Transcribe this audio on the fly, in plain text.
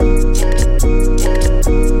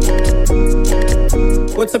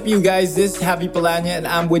What's up, you guys? This is Javi Palanya, and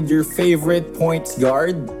I'm with your favorite points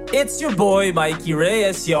guard. It's your boy, Mikey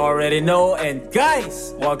Reyes, you already know. And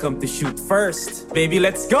guys, welcome to Shoot First. Baby,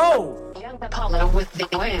 let's go! Young Apollo with the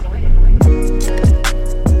win.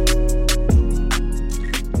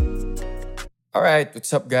 Alright,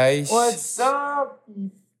 what's up, guys? What's up,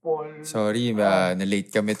 people? Sorry,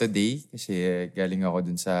 na-late kami today kasi galing ako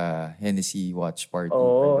dun sa Hennessy watch party.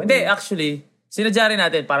 Hindi, actually, sinadya rin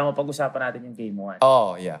natin para mapag-usapan natin yung game 1.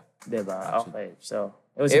 Oh, yeah. Diba? Okay, so,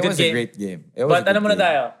 it was It a good was game. a great game. But ano muna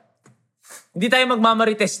tayo? Hindi tayo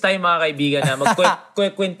magmamarites tayo, mga kaibigan, na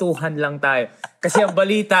magkwentuhan lang tayo. Kasi ang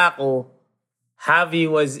balita ko, Javi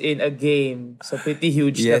was in a game, so pretty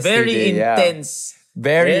huge, na very Yesterday, intense.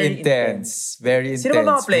 Very intense. Very intense. Sino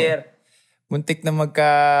ba mga player? Muntik na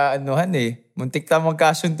Muntik na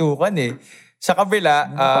magkasuntukan eh. Sa kabila,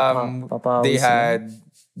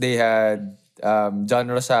 they had John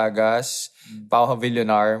Rosagas, Pau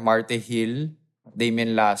Havillonar, Marte Hill,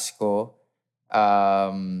 Damien Lasco,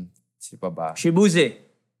 si pa ba? Shibuze.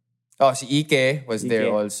 Oh, si Ike was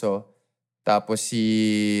there also. Tapos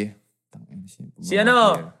si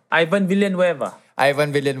Ivan Villanueva.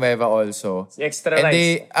 Ivan Villanueva also. Si Extra And Rice.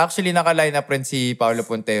 they actually naka-line up rin si Paolo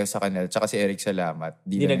Ponteo sa kanila tsaka si Eric Salamat.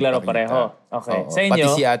 Di naglaro pareho. Okay. Oo. Sa inyo?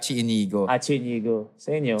 Pati si Achi Inigo.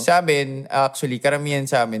 Sa inyo? Sa amin, actually, karamihan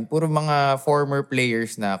sa amin, puro mga former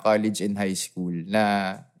players na college and high school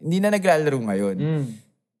na hindi na naglalaro ngayon.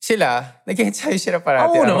 Sila, nag-ensayo sila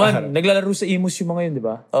parati. Oo naman. Naglalaro sa Imus yung mga yun, di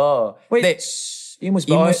ba? Oo. Wait, Imus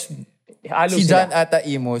ba? Halo si sila. John ata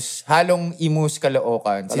Imus. Halong Imus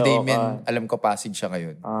Caloocan. Si Damien, alam ko Pasig siya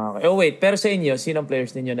ngayon. Okay. Oh wait, pero sa inyo, sinong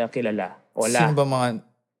players ninyo na kilala? Wala. Sino ba mga...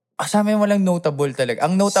 sa amin walang notable talaga.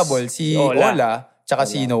 Ang notable, si Ola, tsaka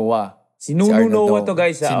si Noah. Si Nunu Noah to,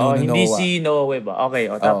 guys. Hindi Noah. si Noah ba? Okay.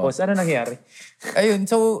 Tapos, ano nangyari? Ayun,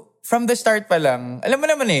 so from the start pa lang, alam mo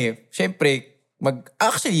naman syempre,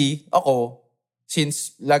 actually, ako,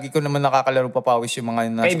 since lagi ko naman nakakalaro papawis yung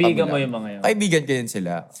mga nasa Kaibigan kabila. mo yung mga yun. Kaibigan ko yun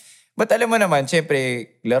sila. But alam mo naman,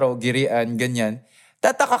 syempre, laro, girian, ganyan.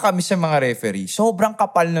 Tataka kami sa mga referee. Sobrang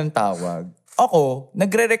kapal ng tawag. Ako,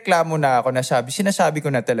 nagre-reklamo na ako sinasabi ko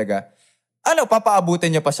na talaga,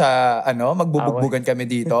 papaabutin niyo pa sa, magbubugbugan kami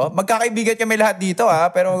dito? Magkakaibigan kami lahat dito,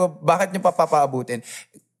 pero bakit niyo pa papaabutin?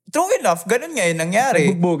 True enough, ganun nga yun nangyari.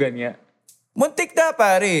 Bugbugan nga. Muntik na,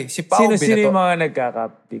 pare. Si Pao Sino yung mga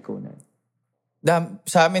nagkakapikunan?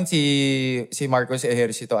 Sa amin si Marcos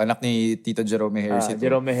Ejercito, anak ni Tito Jerome Ejercito.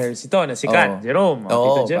 Jerome Ejercito, na sikat. Jerome.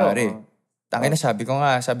 Tito Jerome. Pare. Tangina, sabi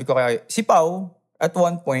ko kaya, si Pau, at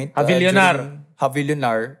one point,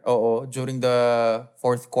 Havillonar, during the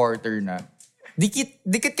fourth quarter na.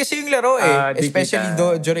 Dikit kasi yung laro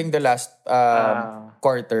especially during the last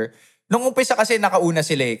quarter. Nung umpisa kasi nakauna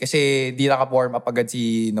sila kasi di naka-form up agad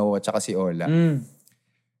si Noah at si Ola.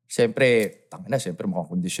 Siyempre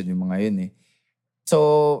mukhang kondisyon yung mga yun eh.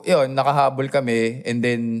 So, yun, nakahabol kami and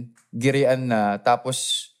then girian na.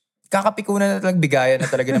 Tapos, kakapikunan na talagang bigayan na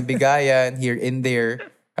talaga ng bigayan here and there.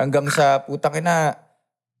 Hanggang sa putang ina,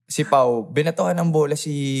 si Pau, binatohan ng bola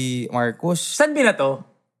si Marcus. Saan binato?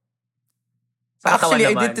 Actually,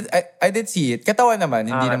 I did see it. Katawan naman,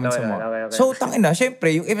 hindi naman sa mga. Okay. So, tangina,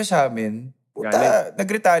 syempre, yung iba sa amin,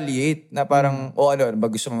 nag-retaliate na parang, ano ba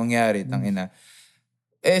gusto mo mangyari, tangina.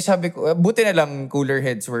 Sabi ko, buti na lang cooler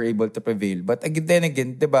heads were able to prevail. But then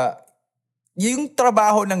again, diba, yung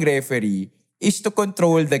trabaho ng referee is to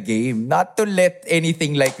control the game, not to let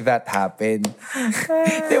anything like that happen.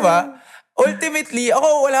 Diba? Ultimately,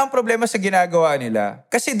 ako wala akong problema sa ginagawa nila.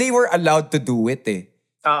 Kasi they were allowed to do it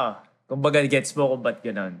Kumbaga gets mo kung ba't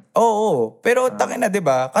ganun. Oo. Pero tangina,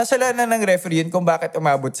 diba? Kasalanan ng referee yun kung bakit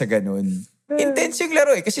umabot sa ganun. Intense yung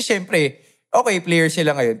laro Kasi syempre, okay, player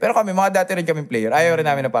sila ngayon. Pero kami, mga dati rin kami player. Ayaw rin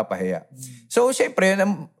namin napapahiya. So, syempre,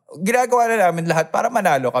 ginagawa na namin lahat para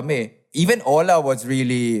manalo kami. Even Ola was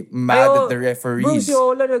really mad at the referees. Bro, si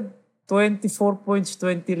Ola 24 points,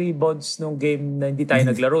 20 rebounds nung game na hindi tayo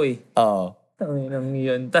naglaro Oo. Tanginang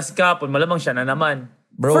yun. Tas kapon, malamang siya na naman.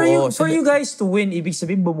 Bro, for you guys to win, ibig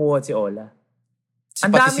sabihin bumuhat si Ola.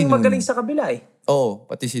 Ang pati daming magaling sa kabila Oo,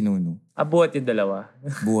 pati si Nunu. Buhat yung dalawa.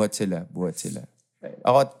 Buhat sila.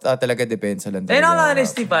 Ako talaga depensa lang. In all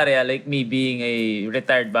honesty, pare, like me being a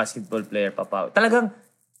retired basketball player, talagang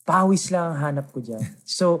pawis lang ang hanap ko dyan.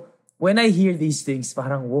 So, when I hear these things,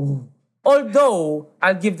 parang, whoa. Although,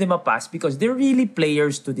 I'll give them a pass because they're really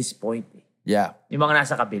players to this point. Yeah. Yung mga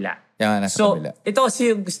nasa kabila. So, ito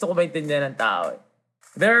kasi yung gusto ko maintindihan ng tao.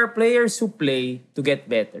 There are players who play to get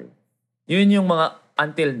better. Yun yung mga,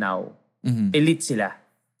 until now, elite sila.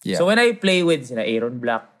 Yeah. So, when I play with sina Aaron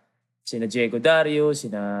Black, sina Diego Dario,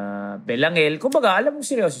 sina Belangel, kumbaga, alam mo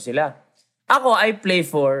seryoso sila. Ako, I play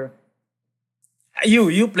for...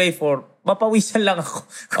 You play for... Mapawisan lang ako.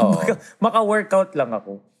 Maka-workout lang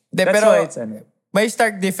ako. Pero may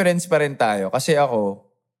stark difference pa rin tayo. Kasi ako,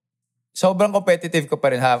 sobrang competitive ko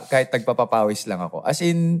pa rin kahit nagpapapawis lang ako. As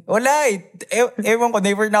in, wala eh. Ewan ko,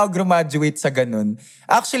 never na ako graduate sa ganun.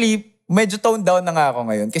 Actually, medyo toned down na nga ako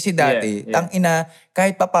ngayon. Kasi dati,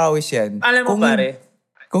 kahit papawis yan. Alam mo pare,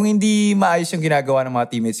 kung hindi maayos yung ginagawa ng mga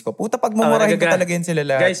teammates ko, puta pag mumurahin ko talaga yun sila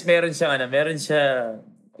lahat. Guys, meron siya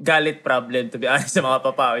galit problem to be honest sa mga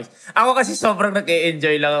papawis. Ako kasi sobrang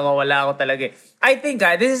nag-e-enjoy lang ako. Wala ako talaga. I think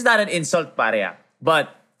this is not an insult pare but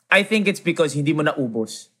I think it's because hindi mo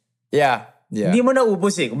naubos. Yeah. Hindi mo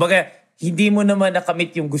naubos eh. Kumbaga, hindi mo naman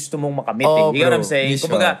nakamit yung gusto mong makamit eh. You know what I'm saying?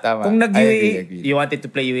 Kumbaga, kung nag-UAP, you wanted to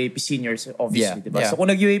play UAP seniors obviously, diba? So kung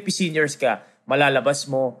nag-UAP seniors ka, malalabas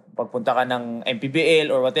mo, pagpunta ka ng MPBL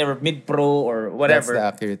or whatever, mid-pro or whatever.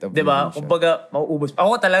 That's the accurate of diba? Kumbaga, mauubos.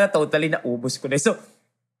 Ako talaga totally naubos ko na. So,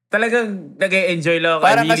 talagang nag-e-enjoy lang ako.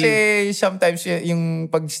 Parang kasi sometimes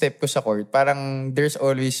yung pag-step ko sa court, parang there's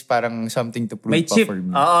always parang something to prove pa for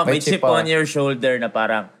me. May chip on your shoulder na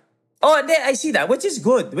parang, I see that, which is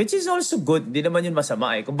good. Which is also good. Hindi naman yun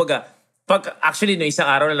masama eh. Kumbaga, actually, no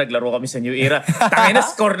isang araw na naglaro kami sa New Era, tangina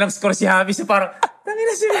score si Javi. So parang,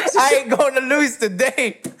 tangina si I gonna lose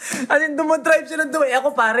today. As in, dumodrive siya ng dumay.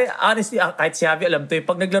 Ako pare, honestly, kahit si Javi, alam to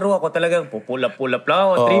pag naglaro ako talagang pull up lang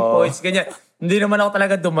ako, 3 points, ganyan. Hindi naman ako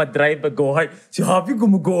talaga dumadrive, go hard. Si Javi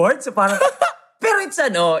go hard. So parang, pero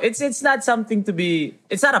it's not something to be,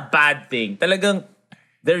 it's not a bad thing. Talagang,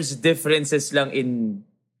 there's differences lang in,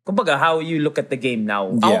 kumbaga, how you look at the game now.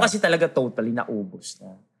 Ako kasi talaga totally naubos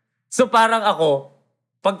na. So parang ako,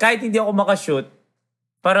 pag kahit hindi ako makashoot,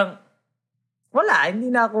 parang, wala,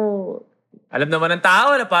 hindi na ako, alam naman ng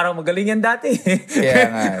tao na parang magaling yan dati. Kaya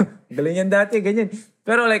nga. Magaling yan dati, ganyan.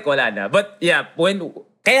 Pero like, wala na. But yeah,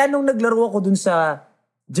 kaya nung naglaro ako dun sa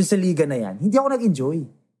liga na yan, hindi ako nag-enjoy.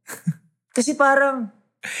 Kasi parang,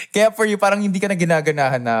 kaya for you, parang hindi ka na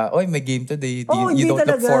ginaganahan na, may game today. You don't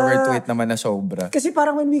look forward to it naman na sobra. Kasi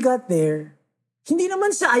parang when we got there, hindi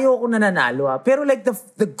naman sa ayaw ako nananalo pero like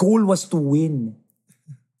the goal was to win.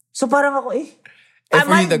 So parang ako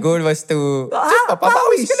for you, the goal was to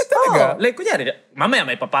papawis ka na talaga. Like kunyari, mamaya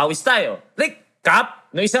may papawis tayo. Like,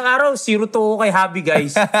 no isang araw, 0-2 ako kay Javi,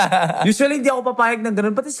 guys. Usually, hindi ako papayag ng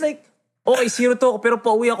ganun. But it's like, okay, 0-2 ako, pero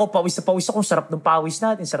pauwi ako, pawis ako, sarap ng pawis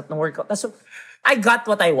natin, sarap ng workout. So, I got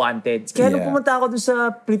what I wanted. Kaya nung pumunta ako dun sa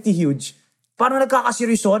Pretty Huge, parang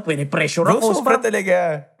nagkakaseryosohan, pressure ako. Bro, sobra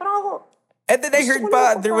talaga. Parang ako, and then I heard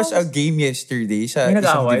there was a game yesterday sa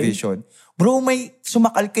isang division. Bro, may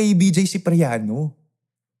sumakal kay BJ Cipriano.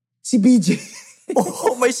 Si BJ?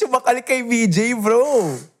 May sumakal kay BJ,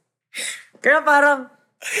 bro. Kaya parang,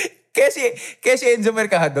 Kasi Enzo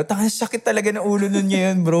Mercado, sakit talaga ng ulo nun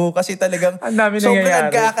ngayon, bro. Kasi talagang sobrang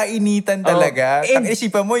nagkakainitan talaga.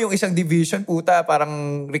 Isipan mo yung isang division, puta,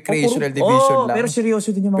 parang recreational division lang. Pero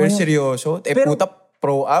seryoso din yung mga Pero seryoso. Puta,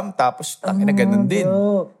 pro-am, tapos na ganun din.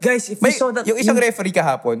 Guys, if you saw that... Yung isang referee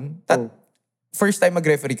kahapon, first time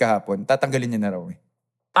mag-referee kahapon, tatanggalin niya na raw eh.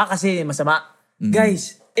 Kasi masama.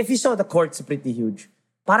 Guys, if you saw the courts Pretty Huge,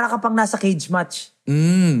 para ka pang nasa cage match.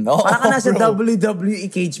 Para ka nasa WWE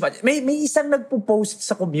cage match. May isang nagpo-post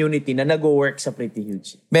sa community na nag-work sa Pretty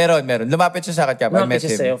Huge. Meron. Lumapit siya sa akin. Lumapit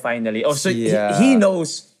siya sa'yo finally. So he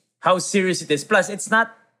knows how serious it is. Plus, it's not,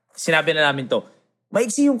 sinabi na namin to,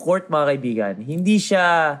 maiksi yung court, mga kaibigan. Hindi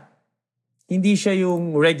siya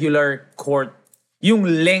yung regular court. Yung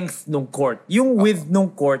length ng court. Yung width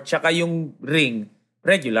ng court, tsaka yung ring,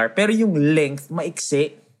 regular. Pero yung length,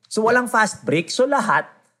 maiksi. So, walang fast break. So,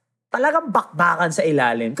 lahat, talagang bakbakan sa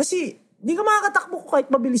ilalim. Kasi, hindi ka makakatakbo ko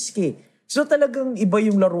kahit mabilis ka. So, talagang iba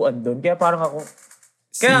yung laruan doon. Kaya parang ako,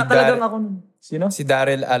 talagang ako, sino? Si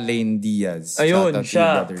Daryl Alain Diaz. Ayun,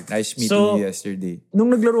 siya. Nice meeting you yesterday.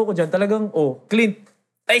 Nung naglaro ko dyan, talagang, Clint.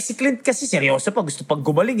 Si Clint kasi seryoso pa. Gusto pag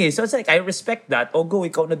gumaling eh. So, it's like, I respect that. Go,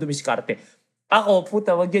 ikaw na dumiskarte. Ako,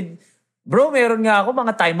 puta, wag yan. Bro, meron nga ako,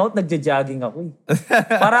 mga timeout, nagja-jogging ako eh.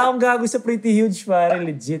 Para akong gago sa Pretty Huge, pare,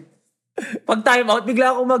 legit. Pag timeout,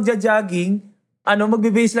 bigla akong magja-jogging,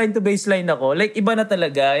 magbe-baseline to baseline ako. Like, iba na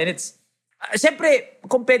talaga. And it's, siyempre,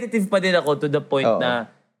 competitive pa din ako to the point na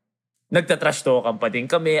nagtatrash talkan pa din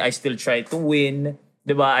kami. I still try to win.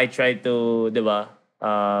 Diba? I try to, diba?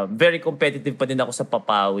 Very competitive pa din ako sa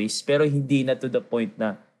papawis. Pero hindi na to the point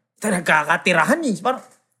na, nagkakatirahan eh. Parang,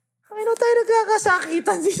 tayo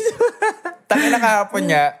nagkakasakitan dito. Tangina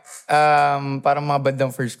kahapon niya, parang mga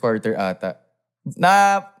bandang first quarter ata.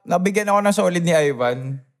 Nabigyan ako ng solid ni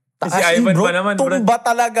Ivan. Si Ivan bro, pa naman, bro. Tumba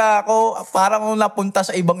talaga ako. Parang napunta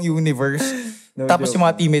sa ibang universe. No Tapos joke. yung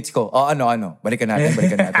mga teammates ko, ano, balikan natin.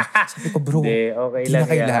 Sabi ko, bro, Hindi, okay di lang na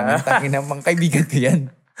kailangan. yan. Tangin na, mga kaibigan ko yan.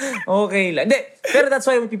 Okay lang. Hindi, pero that's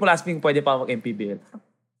why when people ask me kung pwede pa mag-MPBL.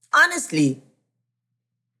 Honestly,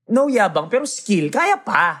 no yabang, pero skill, kaya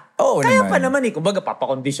pa. Oo Kaya naman. pa naman eh. Kumbaga,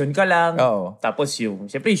 papakondisyon ka lang. Oo. Tapos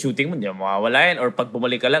siyempre yung shooting mo, hindi mo mawawala yan. Or pag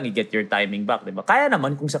bumalik ka lang, you get your timing back, di ba? Kaya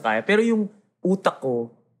naman kung sa kaya. Pero yung utak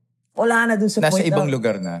ko, wala na dun sa Nasa point ibang na,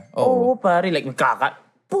 lugar na. Oo, pare. Like,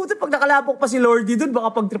 puta, pag nakalapok pa si Lordy dun,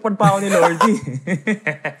 baka pagtripan pa ako ni Lordy.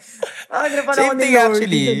 Same thing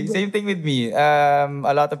actually. Same thing with me.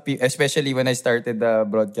 A lot of people, especially when I started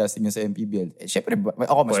broadcasting sa MPBL. Syempre,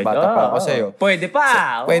 ako mas bata pa ako sa'yo. Pwede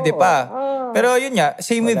pa. Pwede pa. Pero yun nga,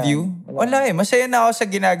 same with you. Wala eh. Masaya na ako sa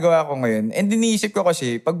ginagawa ko ngayon. And iniisip ko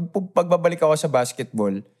kasi, pagbabalik ako sa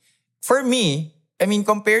basketball, for me, I mean,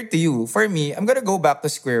 compared to you, for me, I'm gonna go back to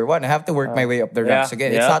square one. I have to work my way up the ranks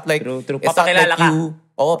again. It's not like, True. it's not like you,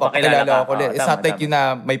 papakilala ka. ako ulit. It's not like you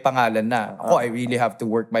na may pangalan na. Ako, I really have to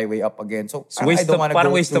work my way up again. So, I don't wanna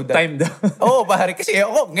go waste through of that. time daw. Pare, kasi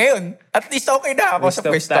ako, ngayon, at least okay na ako Waste sa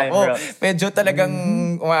of pwesto time, ko. bro. Medyo talagang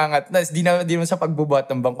umangat na. Di naman sa pagbubuhat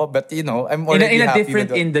ng bangko, but I'm already In a happy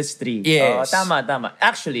different with it. industry. Yes. Tama.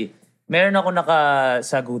 Actually, meron ako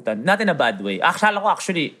nakasagutan. Not in a bad way. Akala ko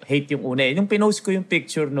actually hate yung una eh. Yung pinost ko yung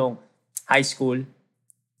picture nung high school,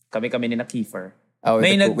 kami ni na Kiefer.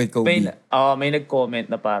 With Kobe. May nag-comment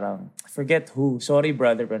na parang, I forget who, sorry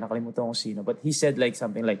brother, pero nakalimutan ko sino. But he said like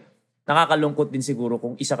something like, nakakalungkot din siguro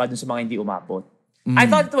kung isa ka dun sa mga hindi umabot. I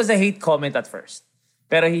thought it was a hate comment at first.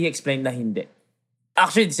 Pero he explained na hindi.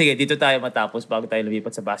 Actually, sige, dito tayo matapos bago tayo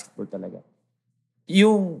lumipat sa basketball talaga.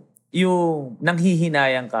 Yung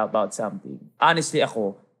nanghihinayang ka about something. Honestly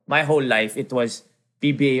ako, my whole life, it was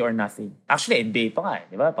PBA or nothing. Actually, NBA pa nga eh.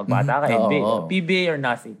 Di ba? Pag bata ka, NBA. PBA or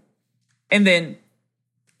nothing. And then,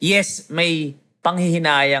 yes, may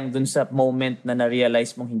panghihinayang dun sa moment na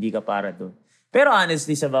na-realize mong hindi ka para dun. Pero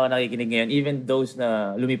honestly, sa mga nakikinig ngayon, even those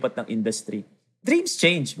na lumipat ng industry, dreams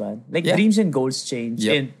change, man. Like, dreams and goals change.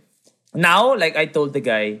 Yep. And now, like I told the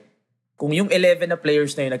guy, kung yung 11 na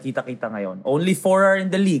players na yun nakita-kita ngayon, only 4 are in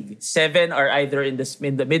the league. 7 are either in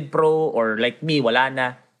the mid-pro or like me, wala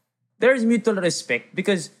na. There's mutual respect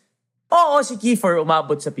because, si Kiefer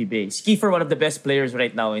umabot sa PBA. Si Kiefer, one of the best players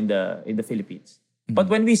right now in the Philippines. But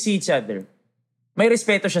when we see each other, may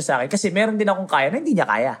respeto siya sa akin kasi meron din akong kaya na hindi niya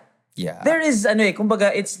kaya. Yeah. There is,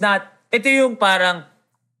 kumbaga, it's not, ito yung parang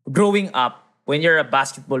growing up, when you're a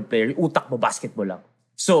basketball player, yung utak mo basketball lang.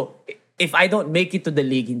 So, if I don't make it to the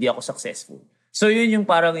league, hindi ako successful. So, yun yung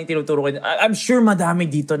parang tinuturo ko. I'm sure madami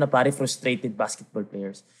dito na pare frustrated basketball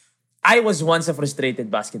players. I was once a frustrated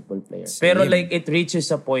basketball player. Same. Pero like, it reaches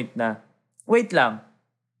a point na, wait lang,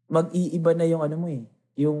 mag-iiba na yung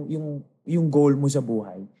yung goal mo sa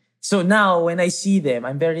buhay. So now, when I see them,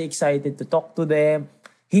 I'm very excited to talk to them.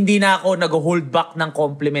 Hindi na ako nag-hold back ng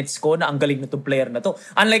compliments ko na ang galing na itong player na to.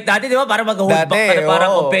 Unlike dati, di ba? Parang mag-hold back ka na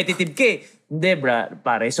parang competitive ka eh. Hindi,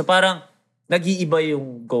 pare. So parang, nag-iiba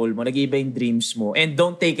yung goal mo, nag-iiba yung dreams mo. And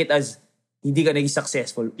don't take it as hindi ka naging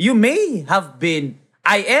successful. You may have been,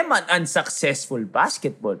 I am an unsuccessful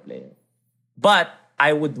basketball player. But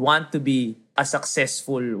I would want to be a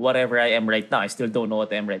successful whatever I am right now. I still don't know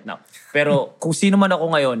what I am right now. Pero kung sino man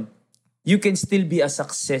ako ngayon, you can still be a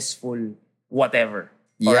successful whatever.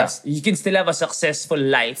 Yeah. You can still have a successful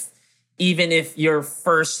life even if your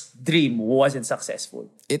first dream wasn't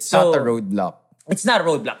successful. It's not a roadblock. It's not a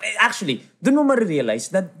roadblock. Actually, dun mo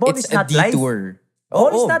marirealize that ball It's is not a detour. life.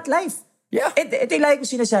 Ball is not life. Yeah. Ito yung lagi ko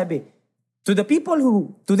sinasabi. To the people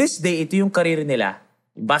who, to this day, ito yung career nila,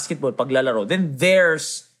 yung basketball, paglalaro, then their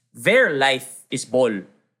life is ball.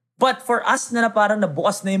 But for us na parang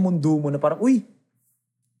nabukas na yung mundo mo na parang, uy,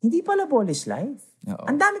 hindi pala ball is life. Oo.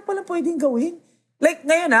 Ang dami palang pwedeng gawin. Like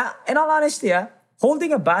ngayon in all honesty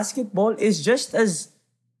holding a basketball is just as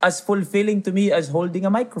fulfilling to me as holding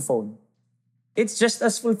a microphone. It's just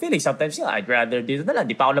as fulfilling. Sometimes I'd rather dito na lang.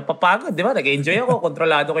 Di pa ako napapagod, di ba? Nag-enjoy ako,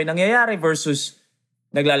 kontrolado ko yung nangyayari versus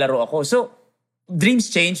naglalaro ako. So, dreams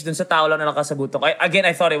change dun sa tao lang na nakasagutan ko. Again,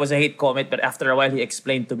 I thought it was a hate comment, but after a while, he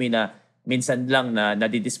explained to me na minsan lang na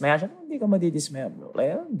nadidismaya siya. Hindi ka madidismaya, bro.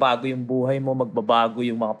 Kaya bago yung buhay mo, magbabago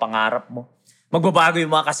yung mga pangarap mo. Magbabago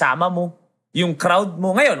yung mga kasama mo. Yung crowd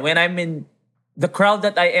mo. Ngayon, when I'm in the crowd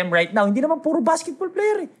that I am right now, hindi naman puro basketball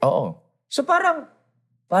player eh. Oo. So parang,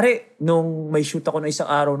 pare, nung may shoot ako ng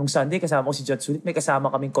isang araw nung Sunday, kasama ko si Judge Sulit, may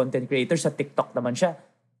kasama kaming content creator, sa TikTok naman siya.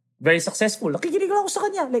 Very successful. Nakikinig lang ako sa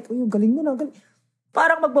kanya. Like, yung galing mo na, galing.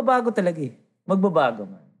 Parang magbabago talaga eh. Magbabago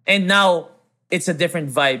man. And now, it's a different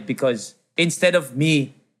vibe because instead of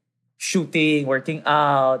me shooting, working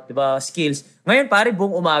out, diba, skills. Ngayon, pare,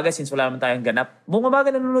 buong umaga, since wala naman tayong ganap, buong umaga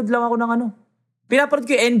nanonood lang ako ng pinapanood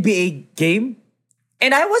ko yung NBA game.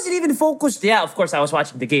 And I wasn't even focused. Yeah, of course, I was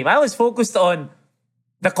watching the game. I was focused on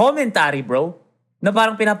the commentary, bro. Na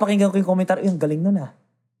parang pinapakinggan ko yung commentary. Ang galing nun ah.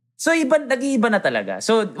 So, nag-iiba na talaga.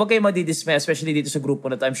 So, huwag kayo madidismaya, especially dito sa grupo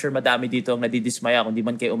na to. I'm sure madami dito ang nadidismaya kung di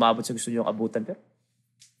man kayo umabot sa gusto nyo abutan. Pero,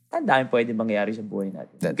 ang dami pwede mangyari sa buhay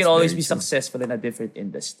natin. You can always be successful in a different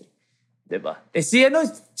industry. Diba?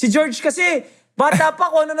 Si George kasi, bata pa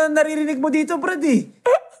ko, ano na naririnig mo dito, Brad eh.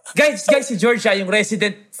 Guys, si George siya, yung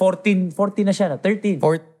resident 14 na siya na, 13.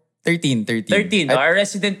 13. Our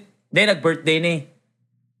resident, nag-birthday na eh.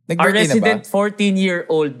 Our Nag-birthday resident na ba?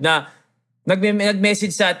 14-year-old na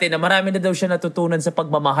nag-message sa atin na marami na daw siya natutunan sa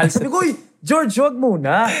pagmamahal. Sabi ko, George, wag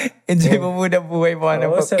muna. Enjoy mo muna buhay mo.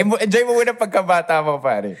 Enjoy mo muna pagkabata mo,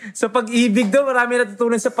 pare. Sa pag-ibig daw, marami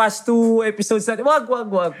natutunan sa past 2 episodes natin. Wag.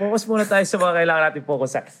 Focus muna tayo sa mga kailangan natin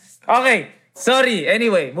focusan. Okay. Sorry.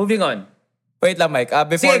 Anyway, moving on. Wait lang, Mike.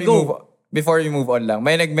 Before we move on lang,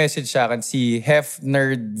 may nag-message sa akin si Hef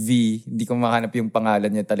Nerd V. Hindi ko mahanap yung pangalan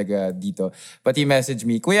niya talaga dito. But he messaged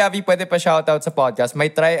me, Kuya V, pwede pa shoutout sa podcast.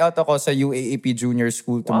 May tryout ako sa UAAP Junior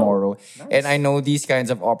School tomorrow. Nice. And I know these kinds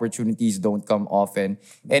of opportunities don't come often.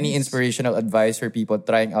 Any inspirational advice for people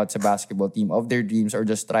trying out sa basketball team of their dreams or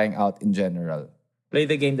just trying out in general? Play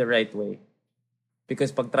the game the right way.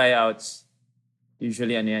 Because pag tryouts,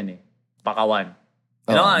 usually pakawan.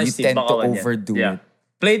 You tend to overdo it.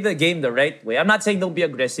 Play the game the right way. I'm not saying don't be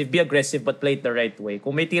aggressive. Be aggressive but play it the right way.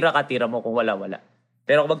 Kung may tira ka, tira mo. Kung wala, wala.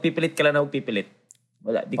 Pero kung magpipilit ka lang na magpipilit,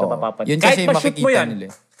 wala. Di ka mapapansin. Yun kasi makikita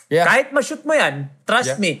nila. Yeah. Kahit ma-shoot mo yan,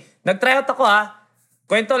 trust me. Nag-tryout ako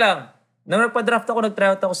Kwento lang. Nung nagpa-draft ako,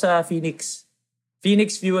 nag-tryout ako sa Phoenix.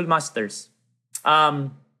 Phoenix Fuel Masters.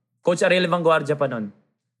 Coach Ariel Vanguardia pa nun.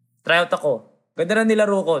 Tryout ako. Ganda na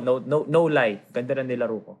nilaro ko. No lie. Ganda na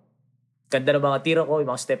nilaro ko. Ganda ng mga tira ko, yung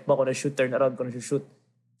mga step back ko na shoot, turn around ko na shoot.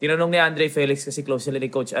 Tinanong ni Andre Felix kasi close sila ni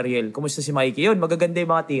Coach Ariel, kumusta si Mikey? Yun, magaganda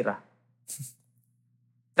yung mga tira.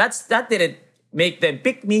 That didn't make them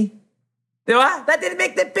pick me. Diba? That didn't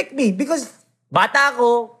make them pick me because bata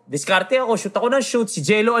ako, diskarte ako, shoot ako ng shoot, si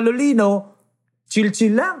Jello Alolino,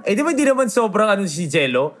 chill-chill lang. Di ba hindi naman sobrang si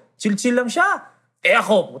Jello? Chill-chill lang siya.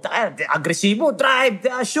 Ako, agresibo, drive,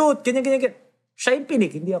 shoot, ganyan. Siya yung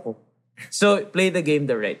pinik, hindi ako. So, play the game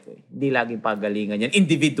the right way. Hindi laging pagalingan yan.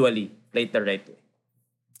 Individually, play it the right way.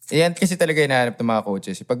 Yan kasi talaga hinahanap ng mga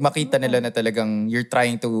coaches. Pag makita nila na talagang you're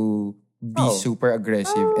trying to be super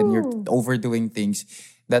aggressive and you're overdoing things,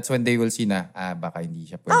 that's when they will see na, baka hindi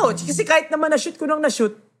siya pwede. Kasi kahit naman na-shoot ko nang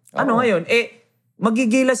na-shoot, ngayon,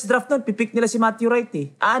 magigilas draft nun, pipick nila si Matthew Wright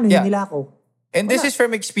nila ako. And this is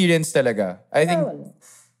from experience talaga. I think,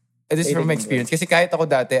 this is from experience. Kasi kahit ako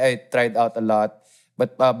dati, I tried out a lot.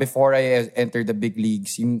 But before I entered the big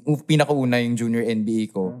leagues, yung pinakauna yung junior NBA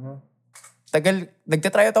ko,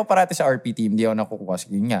 nagtatryout ako parati sa RP team. Hindi ako nakukuha.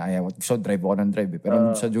 Sige nga, so drive ako ng drive.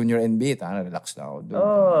 Pero sa junior NBA, relax na ako doon.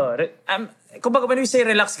 Kumbaga, when we say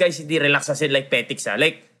relax, guys, hindi relax as in like petics.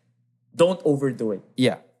 Like, don't overdo it.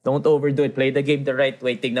 Yeah. Don't overdo it. Play the game the right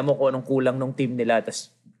way. Tingnan mo kung anong kulang ng team nila, tapos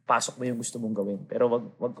pasok mo yung gusto mong gawin. Pero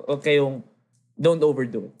wag kayong, don't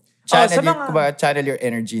overdo it. Channel your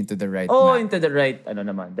energy into the right into the right,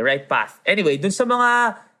 the right path. Anyway, dun sa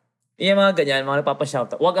mga ganyan, mga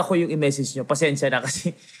nagpapashoutout, wag ako yung i-message nyo. Pasensya na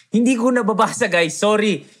kasi hindi ko nababasa, guys.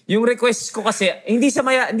 Sorry. Yung request ko kasi, hindi sa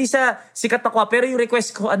sikat ako, pero yung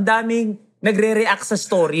request ko, ang daming nagre-react sa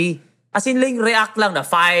story. As in lang, react lang na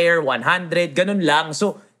fire, 100, ganun lang.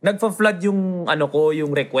 So, nagpa-flood yung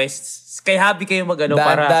yung requests. Kay Habi kayo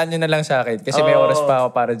para... Daan nyo na lang sa akin kasi may oras pa ako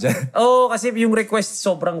para dyan. Kasi yung request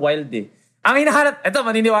sobrang wild eh. Ang hinahanap, eto,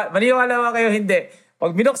 maniwala ba kayo hindi.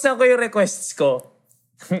 Pag binuksan ko yung requests ko,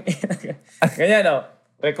 ganyan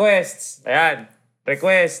requests, ayan,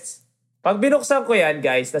 requests. Pag binuksan ko yan,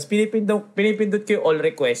 guys, tapos pinipindot ko yung all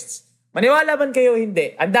requests, maniwala man kayo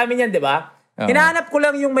hindi. Ang dami niyan, di ba? Hinahanap ko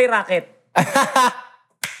lang yung may racket.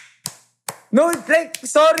 No,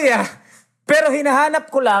 sorry pero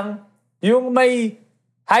hinahanap ko lang yung may,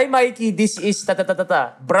 hi Mikey, this is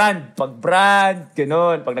brand. Pag brand,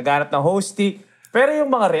 ganun. Pag naghanap ng hosting. Pero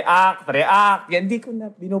yung mga react, yan, di ko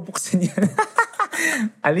na binubuksan yan.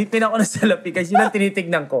 Alipin ako na salapi kasi yun ang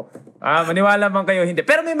tinitignan ko. Maniwala man kayo, hindi.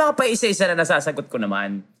 Pero may mga pa-isa-isa na nasasagot ko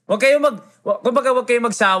naman. Huwag kayong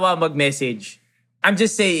magsawa mag-message. I'm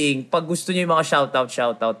just saying, pag gusto niyo yung mga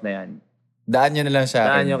shoutout na yan, daan nyo na lang sa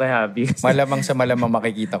akin. Daan nyo kay Habi. Malamang sa malamang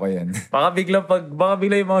makikita ko yan. Baka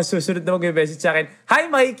bigla yung mga susunod na mag-message sa akin,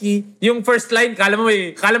 hi Mikey, yung first line, kala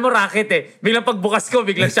mo racket eh. Biglang pagbukas ko,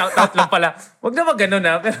 biglang shoutout lang pala. Wag na ganun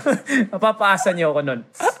pero mapapaasa niyo ako nun.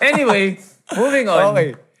 Anyway, moving on. Okay,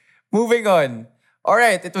 moving on.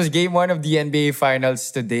 Alright, it was game 1 of the NBA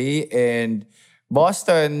Finals today and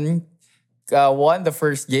Boston won the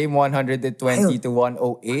first game 120 to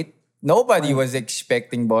 108. Nobody was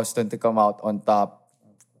expecting Boston to come out on top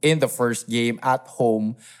in the first game at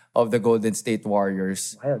home of the Golden State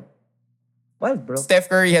Warriors. Wild, bro. Steph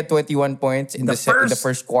Curry had 21 points in the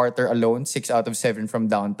first quarter alone, 6 out of 7 from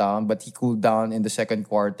downtown, but he cooled down in the second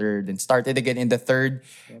quarter, then started again in the third.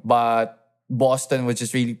 But Boston was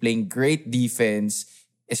just really playing great defense,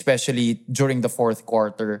 especially during the fourth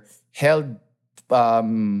quarter. Held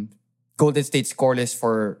Golden State scoreless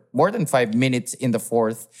for more than 5 minutes in the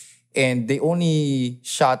fourth. And they only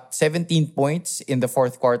shot 17 points in the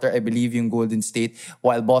fourth quarter, I believe, yung Golden State,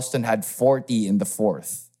 while Boston had 40 in the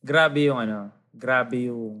fourth. Grabe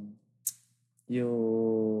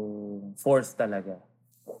yung fourth talaga.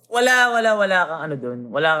 Wala kang dun.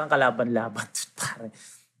 Wala kang kalaban-laban dun, pare.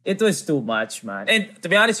 It was too much, man. And to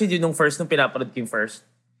be honest with you, nung pinapanood ko yung first,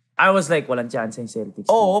 I was like, walang chance yung Celtics.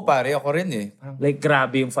 Oo, pare. Ako rin eh. Like,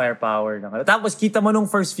 grabe yung firepower. Tapos, kita mo nung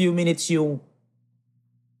first few minutes yung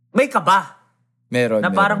may kaba. Meron.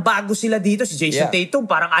 Parang bago sila dito. Si Jason Tatum,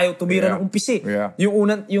 parang ayaw tumira ng umpisa. Yeah.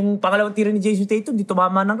 Yung pangalawang tira ni Jason Tatum, di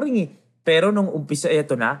tumama ng ring eh. Pero nung umpisa,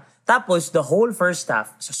 eto na. Tapos, the whole first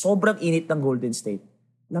half, sa sobrang init ng Golden State,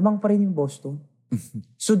 lamang pa rin yung Boston.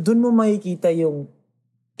 So, dun mo makikita yung,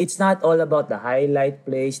 it's not all about the highlight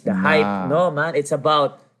plays, the hype. No, man. It's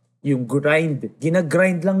about yung grind.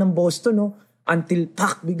 Ginagrind lang ng Boston, no? Until,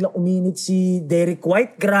 biglang uminit si Derek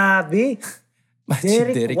White. Grabe.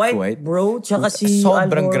 Derek White, bro. Tsaka si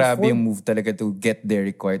sobrang Al grabe Horford. yung move talaga to get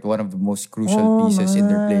Derek White. One of the most crucial pieces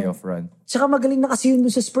in their playoff run. Tsaka magaling na kasi yun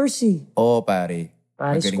sa Spurs eh. Oo, pare.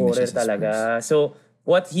 Pare, scorer talaga. So,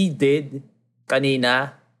 what he did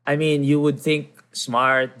kanina, I mean, you would think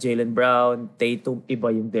Smart, Jaylen Brown, Tatum,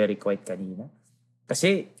 iba yung Derek White kanina.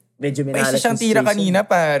 Kasi medyo minalas May siyang tira kanina,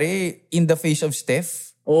 pare, in the face of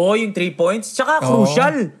Steph. Oo, yung 3 points. Tsaka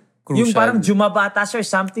crucial. Yung parang Jumabatas or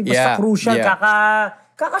something. Basta crucial.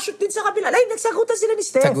 Kakashoot din sa kabila. Like, nagsagutan sila ni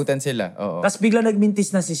Steph. Sagutan sila, oo. Tapos bigla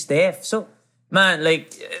nagmintis na si Steph. So, man,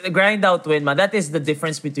 like, grind out win, man. That is the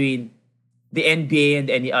difference between the NBA and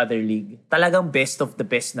any other league. Talagang best of the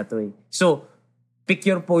best na to eh. So, pick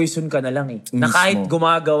your poison ka na lang eh. Na kahit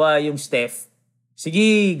gumagawa yung Steph,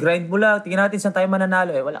 sige, grind mo lang. Tingnan natin saan tayo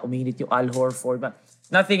mananalo. Wala, uminit yung Al Horford. Man.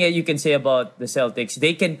 Nothing you can say about the Celtics.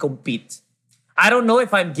 They can compete. I don't know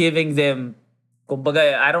if I'm giving them,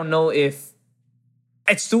 kumbaga, I don't know if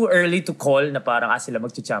it's too early to call na parang sila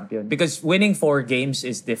magcha-champion. Because winning 4 games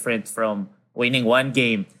is different from winning 1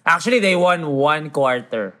 game. Actually, they won 1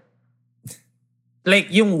 quarter. Like,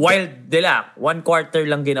 yung wild nila, 1 quarter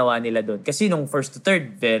lang ginawa nila doon. Kasi nung first to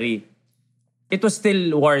third, it was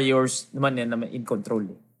still Warriors naman in control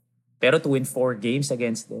eh. Pero to win 4 games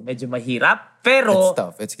against them, medyo mahirap. Pero,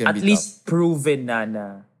 it's gonna at be least proven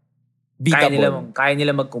na kaya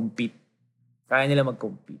nila mag-compete.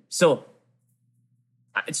 So,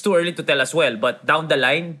 it's too early to tell as well. But down the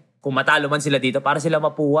line, kung matalo man sila dito, para sila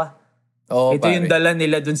mapuwa. Ito yung dala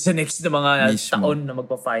nila dun sa next na mga taon na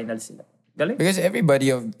magpa-final sila. Galing. Because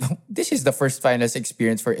this is the first finals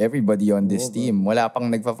experience for everybody on this team. Wala pang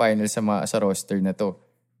nagpa-final sa roster na to.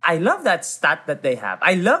 I love that stat that they have.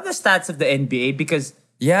 I love the stats of the NBA because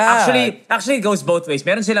actually it goes both ways.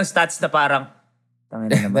 Meron silang stats na parang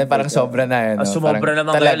parang sobra na yan. Sumobra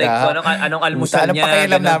naman kayo. Like, anong almusal niya. Anong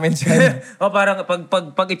pakialam namin dyan? Parang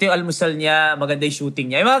pag ito yung almusal niya, maganda yung shooting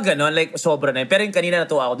niya. Yung mga ganon, like sobra na yun. Pero yung kanina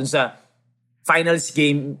natuwa ako dun sa finals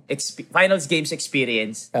games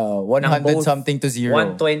experience. 100-something to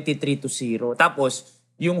 0. 123-0. Tapos,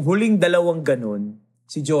 yung huling dalawang ganon,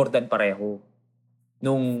 si Jordan pareho.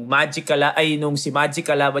 Nung si Magic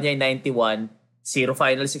kalaban niya yung 91, 0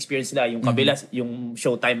 finals experience nila. Yung kabila, yung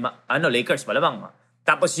Showtime, Lakers, malamang.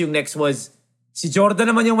 Tapos yung next was, si Jordan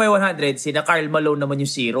naman yung may 100, si Karl Malone naman yung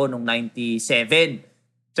 0 nung 97.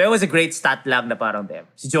 So it was a great stat lang na parang them.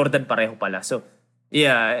 Si Jordan pareho pala. So,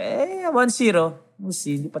 1-0. We'll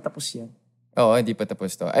see, hindi pa tapos yan. Oo, hindi pa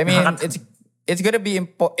tapos to. I mean, it's gonna be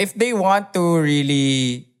if they want to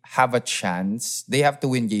really have a chance, they have to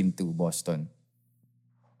win game 2, Boston.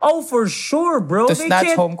 Oh, for sure, bro. To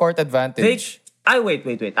snatch home court advantage. Wait.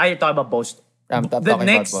 You're talking about Boston. The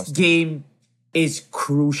next game is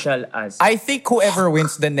crucial as... I think whoever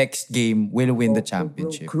wins the next game will win the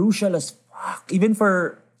championship. Bro, crucial as fuck. Even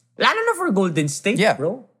lalo na for Golden State,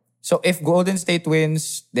 bro. So if Golden State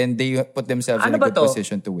wins, then they put themselves in a good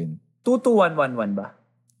position to win. 2-2-1-1-1 ba?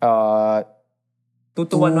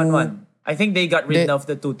 2-2-1-1-1. I think they got rid of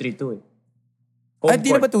the 2-3-2 eh.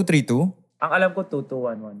 Di na ba 2-3-2? Ang alam ko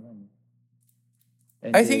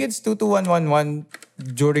 2-2-1-1-1. I think it's 2-2-1-1-1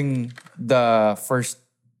 during the first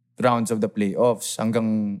rounds of the playoffs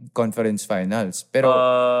hanggang conference finals. Pero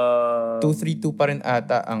 2-3-2 pa rin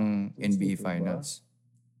ata ang NBA Finals.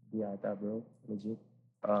 Yata, bro. Legit.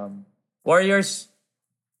 Warriors,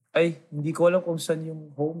 hindi ko alam kung saan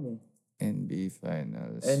yung home eh. NBA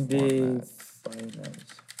Finals. NBA Finals.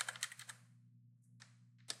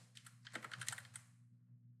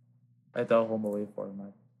 Ito ang home away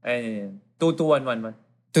format. Ayun. 2-2-1-1-1.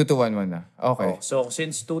 2-2-1-1 na. Okay. So,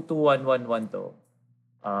 since 2-2-1-1-1 to,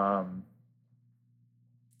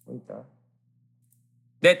 wait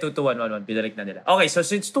Hindi, 2-2-1-1-1. Pinalik na nila. Okay, so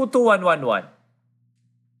since 2-2-1-1-1,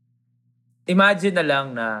 imagine na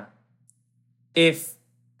lang na if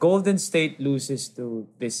Golden State loses to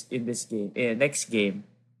this in this game, next game,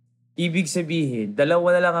 ibig sabihin,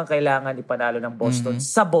 dalawa na lang ang kailangan ipanalo ng Boston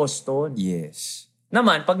sa Boston. Yes.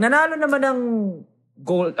 Naman, pag nanalo naman ang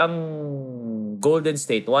Golden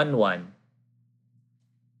State 1-1,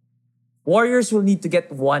 Warriors will need to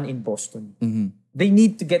get one in Boston. They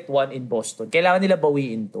need to get one in Boston. Kailangan nila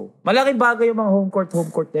bawiin to. Malaking bagay yung mga home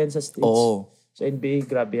court din sa States. Oo. So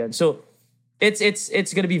NBA, grabe yan. So,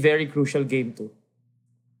 it's gonna be very crucial game too.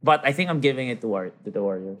 But I think I'm giving it to the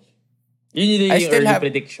Warriors. Yun yung early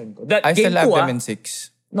prediction ko. I still have them in 6.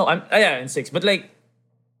 No, in 6. But like,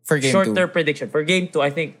 for game shorter 2. prediction. For game 2, I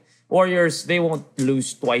think Warriors, they won't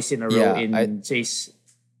lose twice in a row in Chase.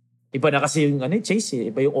 Iba na kasi yung Chase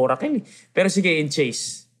eh. Iba yung Oracle eh. Pero sige, in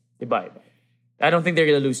Chase, iba. I don't think they're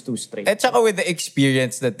gonna lose 2 straight. At saka with the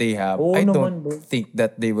experience that they have, I don't think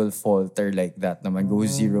that they will falter like that naman. Go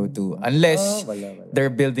 0-2. Unless they're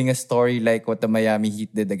building a story like what the Miami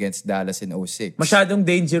Heat did against Dallas in 06. Masyadong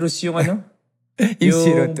dangerous yung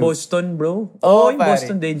yung 0-2. Boston, bro. Yung pare.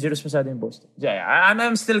 Boston, dangerous masyado yung Boston. Yeah,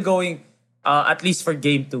 I'm still going at least for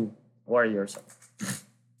game 2, Warriors.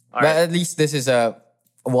 But at least this is a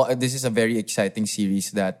very exciting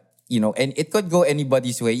series that, and it could go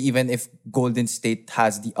anybody's way even if Golden State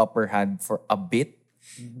has the upper hand for a bit.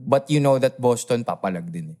 But you know that Boston papalag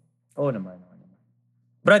din eh. Oo naman.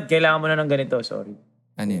 Brad, kailangan mo na ng ganito, sorry.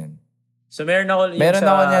 Ano yan? So meron ako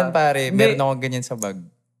niyan pare. Meron ako ganyan sa bag.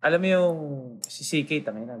 Alam mo yung si CK,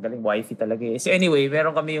 galing wifi talaga eh. So anyway,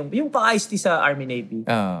 meron kami yung pa-iced tea sa Army Navy.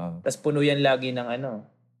 Tapos puno yan lagi ng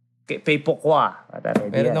Paypokwa.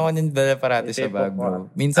 Meron ako din parati sa bag, bro.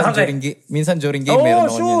 Minsan during game, meron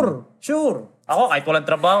ako sure. Ako, kahit walang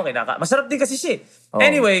trabaho, masarap din kasi siya.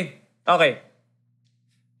 Anyway, okay.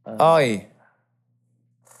 Okay.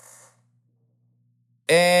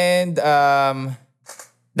 And,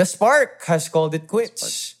 the Spark has called it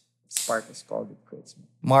quits. Spark has called it quits.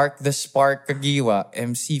 Mark the Spark Kagiwa,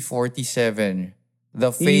 MC47.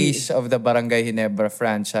 The face of the Barangay Ginebra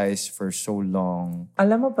franchise for so long.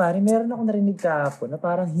 Alam mo pare, meron ako narinig kahapon na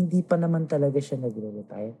parang hindi pa naman talaga siya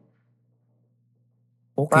nagre-retire.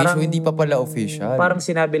 Okay, so hindi pa pala official. Parang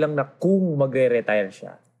sinabi lang na kung magre-retire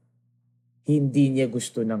siya, hindi niya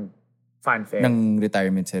gusto ng fanfare. Ng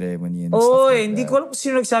retirement ceremony and stuff like hindi ko alam kung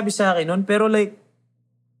sino nagsabi sa akin nun, pero like,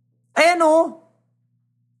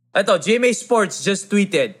 Ito, GMA Sports just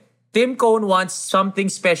tweeted, Tim Cone wants something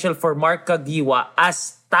special for Mark Kagiwa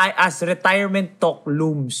as retirement talk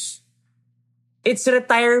looms. It's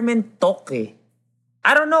retirement talk eh.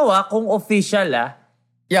 I don't know kung official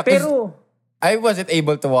Yeah, pero I wasn't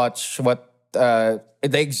able to watch what the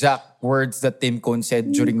exact words that Tim Cone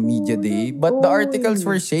said during media day, but the articles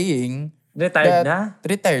were saying retired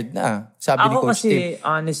na. Sabi ni Coach Tim.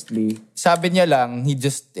 Honestly, sabi niya lang, he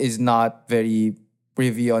just is not very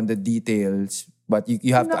privy on the details. But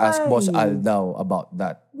you have to ask Boss Al daw about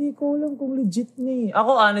that. Hindi ko alam kung legit ni.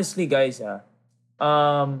 Ako honestly guys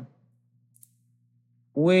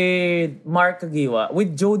with Mark Kagiwa,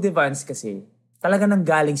 with Joe Devance kasi, talaga nang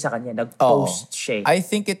galing sa kanya, nag-post siya. I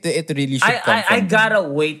think it really should come from I gotta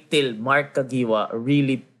wait till Mark Kagiwa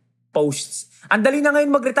really posts. Ang dali na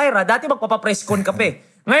ngayon mag-retire Dati magpapapress con ka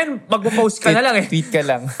pa Ngayon, magpo-post ka na lang Tweet ka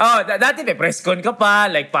lang. Dati press con ka pa,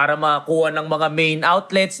 like para makuha ng mga main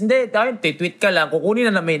outlets. Hindi, tweet ka lang, kukunin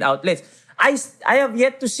na ng main outlets. I have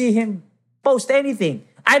yet to see him post anything.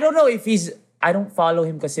 I don't know if I don't follow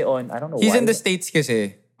him kasi I don't know he's why. in the States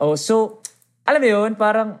kasi. So, alam mo yun,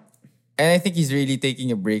 parang... And I think he's really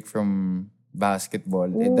taking a break from basketball.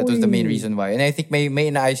 That was the main reason why. And I think may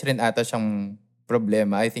inaayos rin ata siyang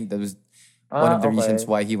problema. I think that was one of the reasons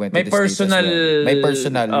why he went to the States as well. May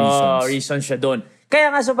personal reasons. Reason siya doon.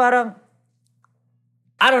 Kaya nga so parang,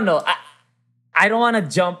 I don't know, I don't wanna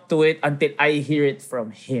jump to it until I hear it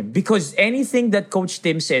from him. Because anything that Coach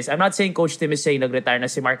Tim says, I'm not saying Coach Tim is saying nag-retire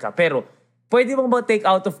na si Marka, pero pwede mong take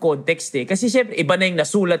out of context Kasi syempre, iba na yung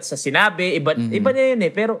nasulat sa sinabi, iba na yun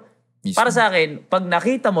Pero para sa akin, pag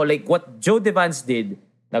nakita mo, like what Joe Devance did,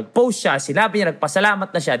 nag-post siya, sinabi niya, nagpasalamat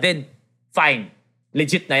na siya, then fine.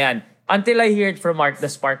 Legit na yan. Until I hear it from Mark the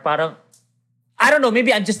Spark, parang, I don't know,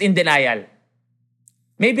 maybe I'm just in denial.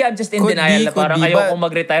 Could Na be, parang ayoko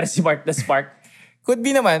mag-retire si Mark the Spark. Could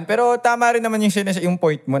be naman, pero tama rin naman yung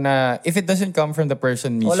point mo na if it doesn't come from the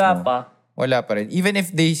person mismo. Wala pa rin. Even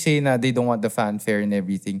if they say na they don't want the fanfare and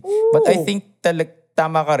everything. Ooh. But I think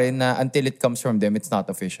tama ka rin na until it comes from them, it's not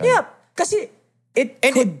official. Yeah, kasi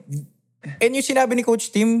and yung sinabi ni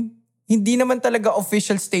Coach Tim, hindi naman talaga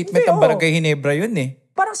official statement ng Barangay Ginebra yun eh.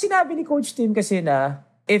 Parang sinabi ni Coach Tim kasi na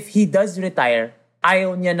if he does retire,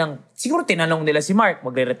 ayaw niya siguro tinanong nila si Mark,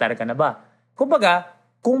 magre-retire ka na ba? Kumbaga,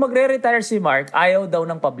 kung magre-retire si Mark, ayaw daw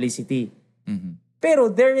ng publicity. Mm-hmm.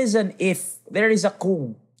 Pero there is an if, there is a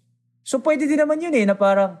kung. So pwede din naman yun na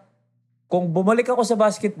parang, kung bumalik ako sa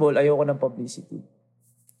basketball, ayoko ng publicity.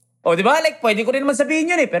 O di ba? Like, pwede ko rin naman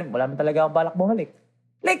sabihin yun pero wala man talaga akong balak bumalik.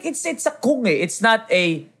 Like, it's a kung It's not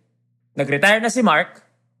a, nag-retire na si Mark,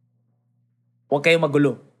 huwag kayong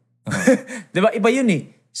magulo. Di ba? Iba yun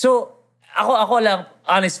So, ako lang,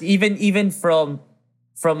 honestly, even from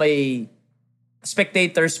a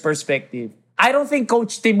spectator's perspective, I don't think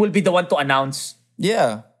Coach Tim will be the one to announce.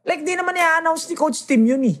 Yeah. Like, di naman i-announce ni Coach Tim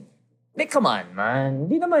yun Like, come on, man.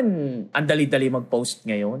 Di naman ang dali-dali mag-post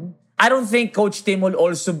ngayon. I don't think Coach Tim will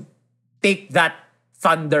also take that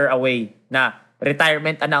thunder away na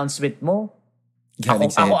retirement announcement mo.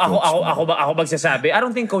 Ako magsasabi. I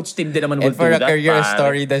don't think Coach Tim din naman will do that. And for a career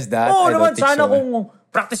story does that. Oo naman, sana kung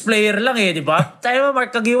practice player lang di ba? Tayo naman,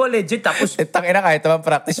 Mark Caguioa, legit. Tapos, tangina kahit naman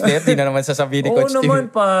practice player, di na naman sasabihin ni Coach Tim. Oo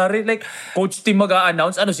naman, pare. Like, Coach Tim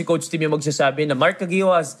mag-a-announce. Si Coach Tim yung magsasabi na, Mark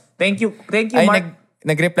Caguioa, thank you, Mark.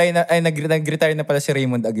 Nag-retire na pala si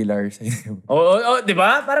Raymond Aguilar. Oo, di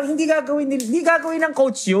ba? Parang hindi gagawin ng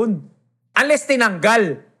coach yun. Unless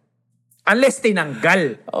tinanggal.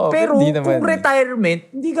 Pero kung retirement,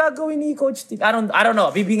 hindi gagawin ni Coach Tim. I don't know.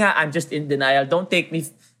 Maybe nga, I'm just in denial. Don't take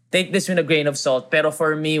this with a grain of salt. Pero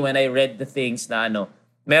for me, when I read the things na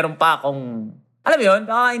meron pa akong, alam mo yun,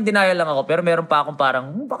 in denial lang ako, pero meron pa akong parang,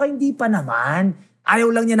 baka hindi pa naman. Ayaw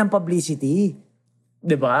lang niya ng publicity.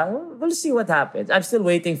 Diba? We'll see what happens. I'm still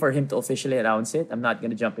waiting for him to officially announce it. I'm not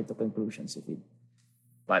gonna jump into conclusions if he...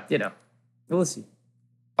 But, we'll see.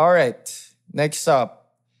 All right. Next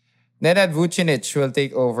up. Nenad Vucinic will take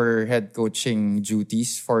over head coaching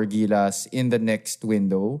duties for Gilas in the next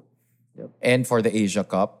window. Yep. And for the Asia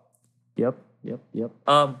Cup. Yep.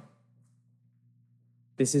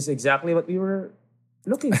 This is exactly what we were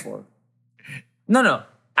looking for. No.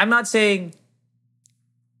 I'm not saying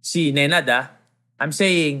si Nenad, I'm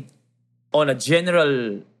saying on a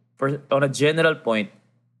general point,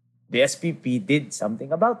 the SPP did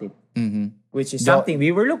something about it. Mm-hmm. Which is something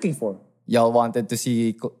we were looking for. Y'all wanted to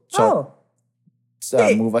see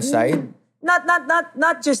move aside?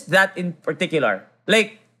 Not just that in particular.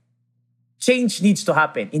 Like, change needs to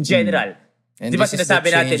happen in general. Di ba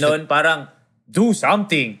sinasabi natin noon, parang, do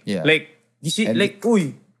something. Yeah. Like,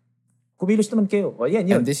 kumilos naman kayo. O, yan,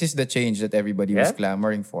 yun. And this is the change that everybody was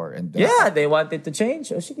clamoring for. And they wanted to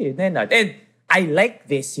change. O, sige, Nenad. And I like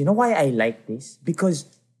this. You know why I like this? Because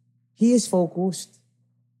he is focused.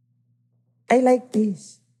 I like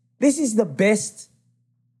this. This is the best.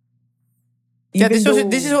 This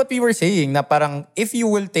is what we were saying, na parang if you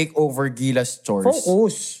will take over Gilas chores,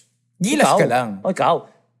 focus. Gilas ka lang. Ikaw.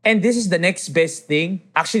 And this is the next best thing.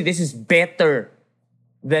 Actually, this is better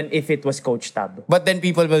than if it was Coach Tab. But then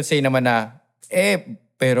people will say naman na,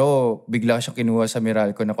 pero bigla siyang kinuha sa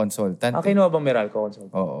Meralco na consultant. Kinuha bang Meralco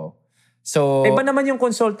consultant? Oo. So, iba naman yung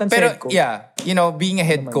consultant sa head coach. Yeah, being a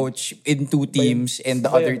head coach in two teams and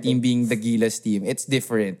the other team being the Gilas team, it's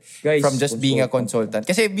different from just being a consultant.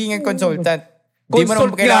 Kasi being a consultant, di mo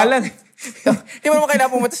naman kailangan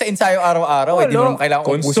pumunta sa ensayo araw-araw. Di mo naman kailangan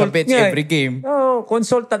upo sa bench every game.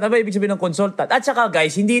 Consultant. Ano ba ibig sabihin ng consultant? At saka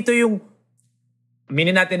guys, hindi ito yung,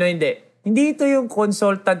 aminin natin o hindi ito yung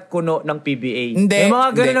consultant kuno ng PBA. Hindi. Yung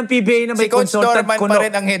mga ganun ng PBA na may consultant kuno. Si Coach Norman pa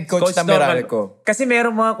rin ang head coach ng Meralco. Kasi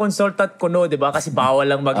merong mga consultant kuno, di ba? Kasi bawal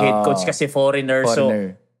lang mag-head coach kasi foreigner. So,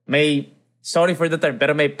 may, sorry for the term,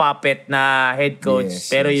 pero may puppet na head coach.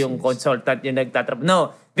 Pero yung consultant yung nagtatrabaho.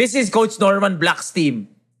 No, this is Coach Norman Black's team.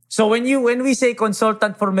 So when we say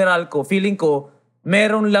consultant for Meralco, feeling ko,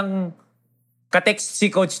 meron lang ka-text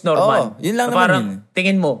si Coach Norman. Yun lang parang, naman yun.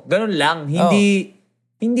 tingin mo, ganun lang.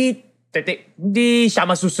 Hindi siya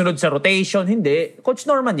masusunod sa rotation. Hindi. Coach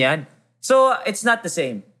Norman yan. So, it's not the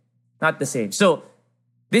same. Not the same. So,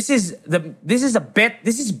 this is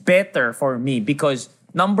better for me because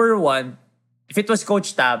number one, if it was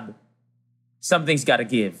Coach Tab, something's gotta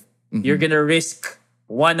give. Mm-hmm. You're gonna risk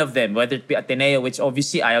one of them, whether it be Ateneo, which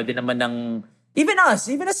obviously ayaw din naman ng Even us,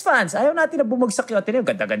 even as fans, ayaw natin na bumagsak yung Ateneo.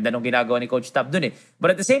 Ganda-ganda nung ginagawa ni Coach Tab dun eh.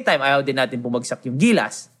 But at the same time, ayaw din natin bumagsak yung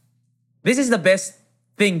Gilas. This is the best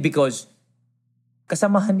thing because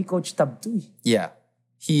kasamahan ni Coach Tab to eh. Yeah.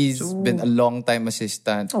 He's been a long-time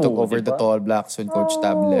assistant, took over the Tall Blacks when Coach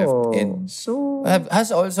Tab left, and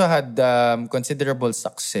has also had considerable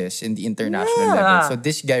success in the international level. So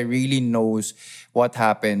this guy really knows what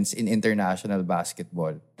happens in international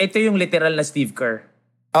basketball. Ito yung literal na Steve Kerr.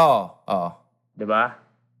 Oo. Diba?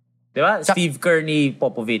 Steve Kerr ni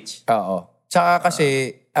Popovich. Oo. Tsaka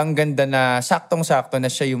kasi, ang ganda na saktong-sakto na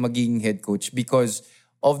siya yung magiging head coach because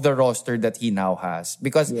of the roster that he now has.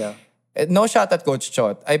 Because no shot at Coach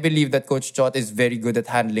Chot. I believe that Coach Chot is very good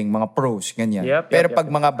at handling mga pros, ganyan. Pero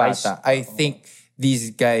pag mga bata, I think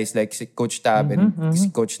these guys like si Coach Tab and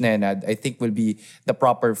si Coach Nenad, I think will be the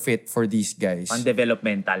proper fit for these guys. On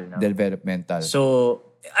developmental. No? Developmental. So,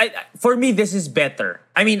 for me, this is better.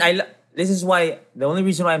 I mean, this is why, the only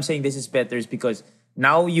reason why I'm saying this is better is because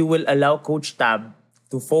now you will allow Coach Tab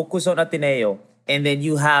to focus on Ateneo and then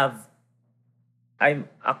you have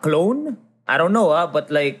a clone? I don't know,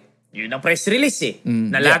 but like, yun ang press release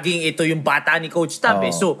na laging ito yung bata ni Coach Tab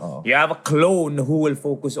So, you have a clone who will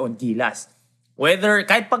focus on Gilas. Whether,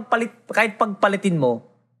 kahit pagpalitin mo,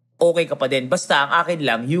 okay ka pa din. Basta, ang akin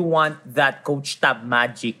lang, you want that Coach Tab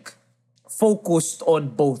magic focused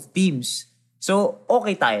on both teams. So,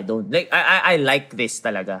 okay tayo doon. Like, I like this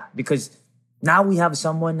talaga. Because now we have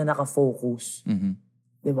someone na naka-focus.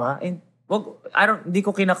 Diba? And, hindi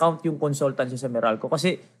ko kinakount yung consultant sa Meralco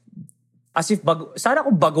kasi as if sana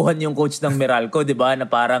kung baguhan yung coach ng Meralco, di ba? Na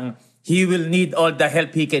parang he will need all the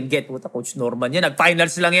help he can get. Puta, Coach Norman yan.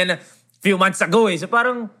 Nag-finals lang yan few months ago eh. So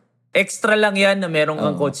parang extra lang yan na merong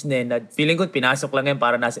kang Coach Nenad. Feeling ko, pinasok lang yan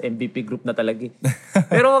para nasa MVP group na talaga.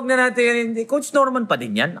 Pero wag na natin yan. Coach Norman pa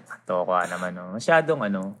din yan. Nakatoka naman. No?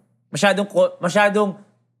 Masyadong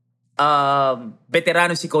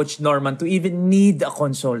veterano si Coach Norman to even need a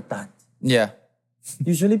consultant. Yeah.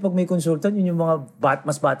 Usually, pag may consultant, yun yung mga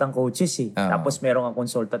mas batang coaches eh. Tapos merong ang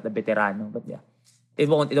consultant na veterano. But yeah, it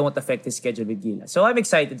won't affect his schedule with Gila. So I'm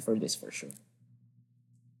excited for this for sure.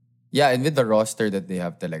 Yeah, and with the roster that they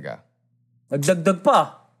have talaga. Nagdagdag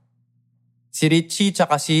pa. Si Richie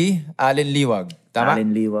tsaka si Allen Liwag. Tama?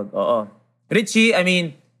 Allen Liwag, oo. Richie, I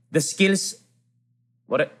mean, the skills,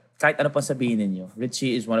 kahit ano pang sabihin ninyo,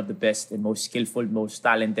 Richie is one of the best and most skillful, most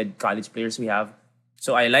talented college players we have.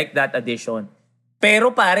 So I like that addition.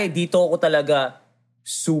 Pero pare, dito ako talaga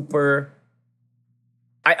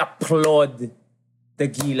I applaud the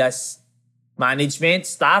Gilas management,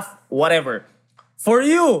 staff, whatever. For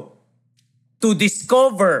you to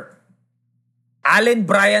discover Allen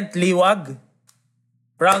Bryant Liwag,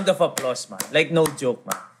 round of applause, man. Like, no joke,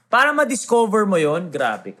 man. Para ma-discover mo yon,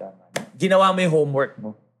 grabe ka, man. Ginawa mo yung homework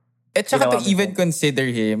mo. At saka to even consider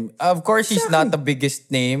him, of course, he's not the biggest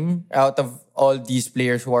name out of all these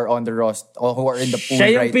players who are on the roster or who are in the pool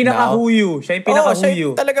right now. Siya yung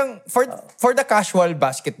pinaka-huyo. Talagang, for the casual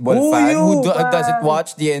basketball fan who doesn't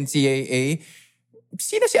watch the NCAA,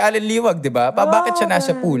 sino si Allen Liwag, di ba? Bakit siya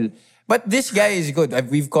nasa pool? But this guy is good.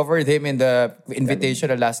 We've covered him in the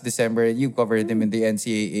Invitational last December. You covered him in the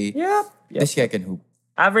NCAA. Yep. This guy can hoop.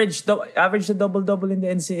 Average the double-double in the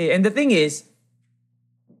NCAA. And the thing is,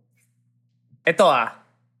 ito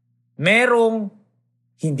merong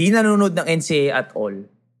hindi nanonood ng NCAA at all.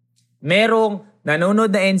 Merong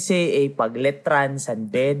nanonood ng NCAA pag Letran, San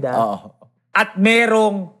Beda. At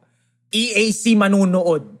merong EAC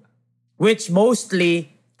manunood. Which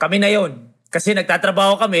mostly, kami na yon. Kasi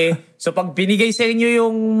nagtatrabaho kami. So pag binigay sa inyo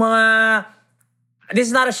yung mga...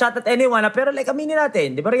 This is not a shot at anyone, pero like aminin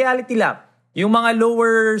natin. Di ba reality lang? Yung mga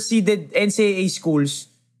lower-seeded NCAA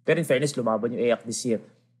schools, pero in fairness, lumaban yung EAC this year.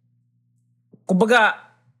 Kumbaga,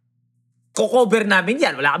 ko-cover namin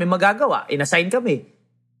yan. Wala kami magagawa. Inassign kami.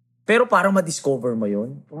 Pero parang ma-discover mo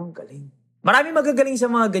yun, ang galing. Maraming magagaling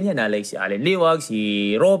sa mga ganyan. Like si Allen Liwag,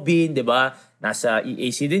 si Robin, di ba? Nasa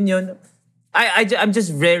EAC din yun. I'm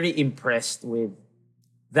just very impressed with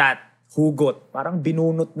that hugot. Parang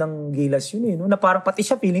binunot ng Gilas yun no? Na parang pati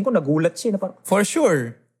siya, feeling ko nagulat siya. Na parang, for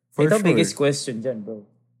sure. Ito biggest question dyan, bro.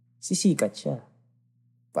 Sisikat siya.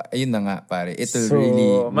 Ayun na nga, pare. It will really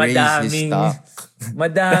raise his stock.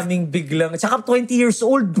 Madaming biglang. Tsaka 20 years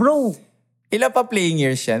old, bro. Ilan pa playing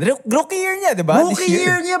years yan? Rookie year niya, di ba? Rookie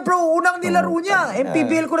year niya, bro. Unang nilaro niya.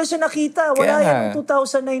 MPBL ko na siya nakita. Wala yan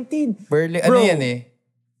 2019. Bro. Ano yan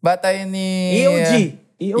Bata yan ni...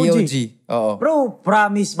 EOG. Oo. Bro,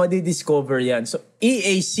 promise madi-discover yan. So,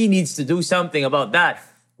 EAC needs to do something about that.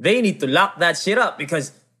 They need to lock that shit up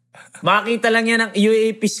because makita lang yan ng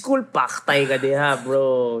UAP school, paktay ka di ha,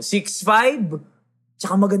 bro. 6'5",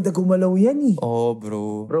 Tsaka maganda gumalaw yan eh. Oh,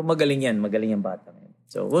 bro. Bro, magaling yan bata.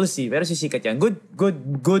 So, we'll see. Pero sisikat yan.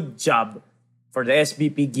 Good job for the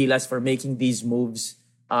SBP Gilas for making these moves.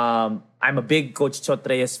 I'm a big Coach Chot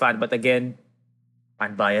Reyes fan, but again,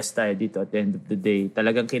 unbiased tayo dito at the end of the day.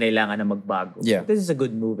 Talagang kinailangan na magbago. Yeah. This is a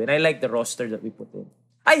good move, and I like the roster that we put in.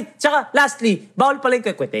 Ay, tsaka, lastly, bawal pala yung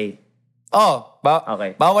Kwekwe. Oh,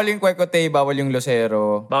 okay. Bawal yung Kwekwe, bawal yung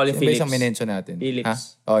Lucero. Bawal yung Phillips. Isang minention natin.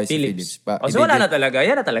 Phillips. Ha? Oh, si Phillips. So wala na talaga.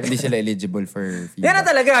 Yan na talaga. Hindi sila eligible for FIBA. Yan na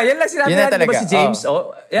talaga. Yan lang sinabi natin, diba si James?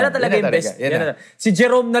 Yan na talaga yung best. Yan na. Si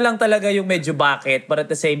Jerome na lang talaga yung medyo bucket, but at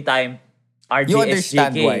the same time, RJ You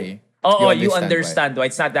understand SGK. why. You understand why.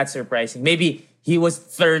 It's not that surprising. Maybe he was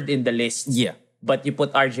third in the list. Yeah. But you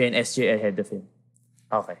put RJ and SJ ahead of him.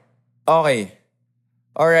 Okay.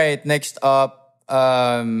 All right, next up,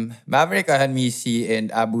 Maverick Ahanmisi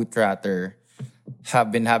and Abu Tratter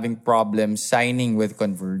have been having problems signing with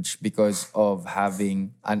Converge because of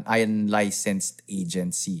having an unlicensed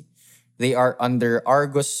agency. They are under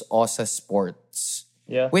Argos Osa Sports,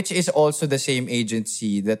 which is also the same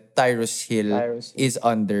agency that Tyrus Hill is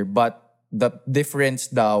under. But the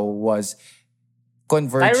difference now was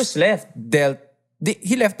Converge Tyrus left.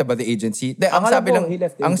 He left ba the agency?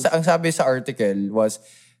 Ang sabi sa article was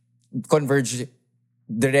Converge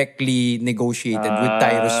directly negotiated with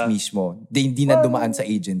Tyrus mismo. Hindi na dumaan sa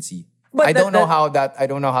agency. I don't know how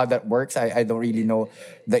that works. I don't really know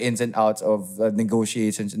the ins and outs of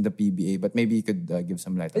negotiations in the PBA, but maybe you could give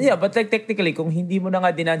some light. Yeah, but like technically, kung hindi mo na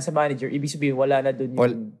nga dinan sa manager, ibig sabihin wala na dun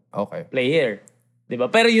yung player.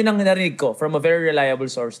 Diba? Pero yun ang narinig ko from a very reliable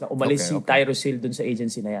source na umalis si Tyrus Hill dun sa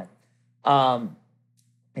agency na yan.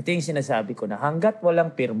 Ito yung sinasabi ko na hanggat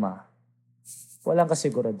walang pirma, walang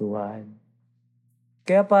kasiguraduhan.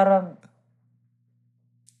 Kaya parang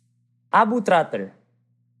Abu Tratter,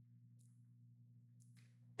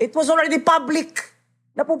 it was already public.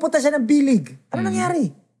 Napupunta siya ng bilig. Ano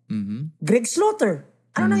nangyari? Greg Slaughter.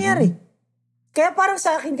 Ano nangyari? Kaya parang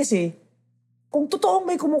sa akin kasi, kung totoong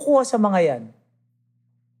may kumukuha sa mga yan,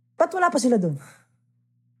 ba't wala pa sila dun?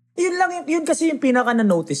 Yun kasi yung pinaka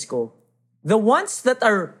na-notice ko. The ones that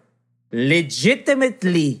are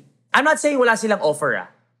legitimately, I'm not saying wala silang offer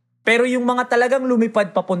pero yung mga talagang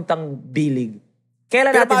lumipad papuntang bilig,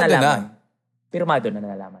 kailan natin nalaman? Pirmado na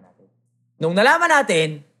nalaman natin. Nung nalaman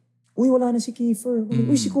natin, wala na si Kiefer.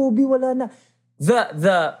 Si Kobe, wala na.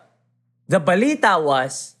 The balita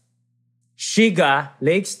was, Shiga,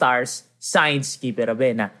 Lake Stars, signed Kiefer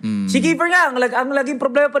Abena. Si Kiefer nga, ang laging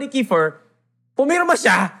problema pa ni Kiefer, pumirma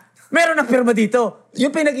siya, meron ng pirma dito.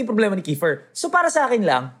 Yung pinaging problema ni Kiefer. So para sa akin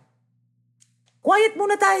lang, quiet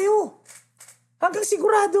muna tayo. Hanggang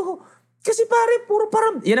sigurado. Kasi pare, puro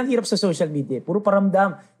paramdam. Yan ang hirap sa social media. Puro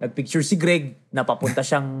paramdam. Nagpicture si Greg na papunta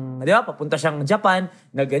siyang, di ba? Papunta siyang Japan.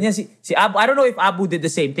 Nagganyan si Abu. I don't know if Abu did the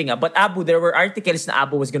same thing. But Abu, there were articles na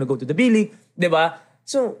Abu was gonna go to the B-League. Di ba?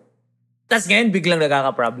 So, tas ngayon, biglang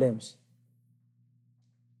nagkaka-problems.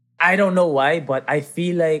 I don't know why, but I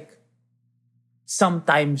feel like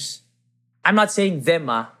sometimes, I'm not saying them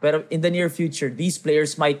pero in the near future, these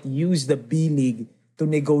players might use the B-League to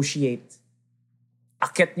negotiate.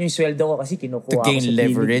 Akyat nyo yung sweldo ko kasi kinukuha to gain ko sa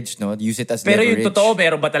leverage, no? Use it as pero leverage. Pero yung totoo,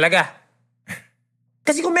 meron ba talaga?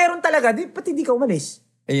 Kasi kung meron talaga, ba't hindi ka umalis?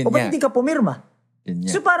 Ayun o ba't hindi ka pumirma?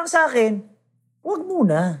 So parang sa akin, wag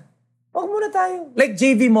muna. Wag muna tayo. Like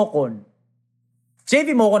JV Mocon.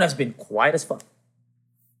 JV Mocon has been quiet as fuck.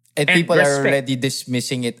 And people are already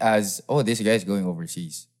dismissing it as, this guy's going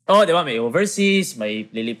overseas. Di ba? May overseas, may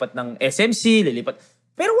lilipat ng SMC, lilipat.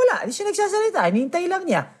 Pero wala, hindi siya nagsasalita. Hinihintay lang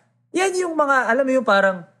niya. Yan yung mga, alam mo yung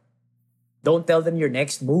parang, don't tell them your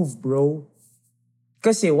next move, bro.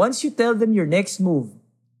 Kasi once you tell them your next move,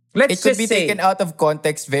 it could be taken out of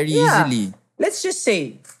context very easily. Let's just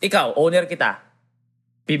say, ikaw, owner kita.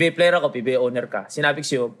 PBA player ako, PBA owner ka. Sinabi ko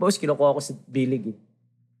sa'yo, boss, kinukuha ko sa bilig.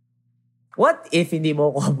 What if hindi mo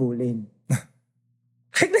ako habulin?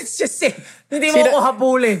 Let's just say, hindi mo ako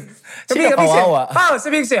habulin. Sino kawawa?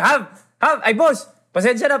 Sabihin ko sa'yo, boss,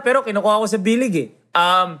 pasensya na, pero kinukuha ko sa bilig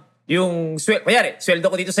yung sweldo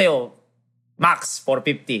ko dito sa'yo, max,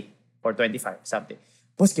 450, 425, something.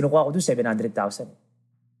 Boss, kinukuha ko doon 700,000.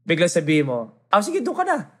 Bigla sabihin mo, sige, doon ka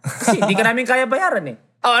na. Kasi hindi ka namin kaya bayaran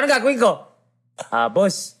ano gagawin ko?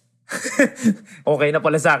 Boss, okay na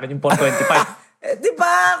pala sa akin yung 425.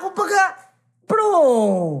 Diba? Kumbaga,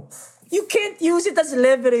 bro, you can't use it as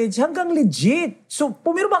leverage hanggang legit. So,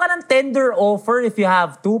 pumirma ka ng tender offer if you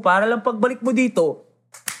have to para lang pagbalik mo dito,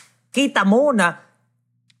 kita mo na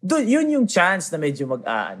yun yung chance na medyo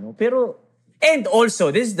mag-aano. Pero, and also,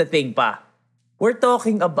 this is the thing pa. We're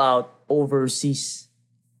talking about overseas.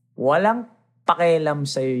 Walang pakialam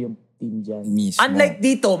sa'yo yung team dyan. Mismo. Unlike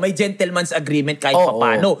dito, may gentleman's agreement kahit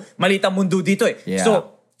papano. Malit ang mundo dito eh. Yeah.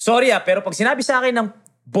 So, sorry pero pag sinabi sa akin ng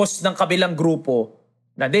boss ng kabilang grupo,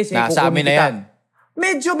 nasa amin na yan.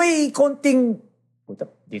 Medyo may konting,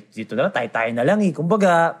 dito na lang, tayo na lang eh.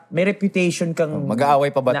 Kumbaga, may reputation kang...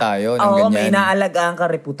 Mag-aaway pa ba tayo ng ganyan? may inaalagaan ka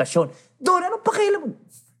reputasyon. Doon, anong pakialam mo?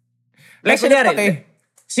 Like, kunyari,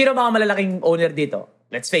 sino mga malalaking owner dito?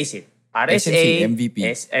 Let's face it. RSA, MVP.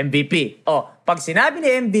 MVP. Pag sinabi ni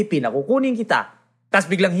MVP na kukunin kita, tapos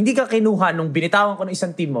biglang hindi ka kinuha nung binitawan ko ng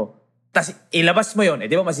isang team mo, tapos ilabas mo yun,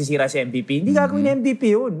 di ba masisira si MVP? Hindi gagawin ni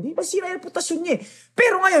MVP yun. Hindi masisira yung reputasyon niya.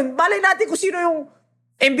 Pero ngayon, balay natin kung sino yung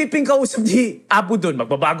MVP yung kausap ni Abu doon.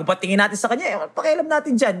 Magbabago pa tingin natin sa kanya. Pakialam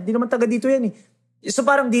natin dyan. Hindi naman taga dito yan eh. So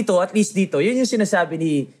parang dito, at least dito, yun yung sinasabi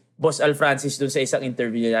ni Boss Al Francis doon sa isang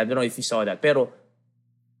interview niya. I don't know if you saw that. Pero,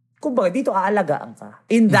 kumbaga, dito aalagaan ka.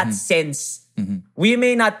 In that sense, we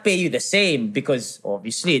may not pay you the same because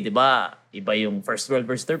obviously, di ba, iba yung first world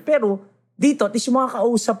versus third. Pero, dito, at least yung mga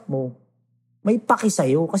kausap mo, may paki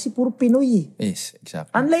sa'yo kasi puro Pinoy eh. Yes,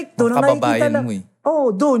 exactly. Unlike doon, ang nakikita lang.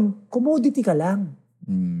 Doon, commodity ka lang.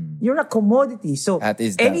 You're a commodity. So, that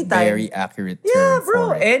is the anytime, very accurate term. Yeah,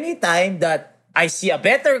 bro. For it. Anytime that I see a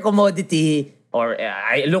better commodity or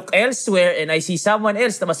I look elsewhere and I see someone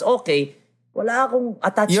else na mas okay, wala akong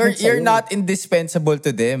attachment sa'yo. You're not indispensable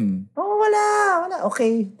to them. Wala.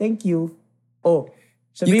 Okay, thank you.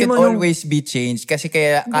 You can always be changed kasi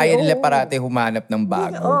kaya nila parate humanap ng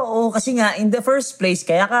bago. Kasi nga, in the first place,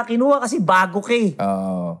 kaya ka kinuha kasi bago ka eh.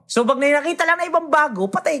 So, pag nakita lang na ibang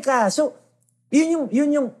bago, patay ka. So, yun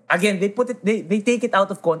yung again, they take it out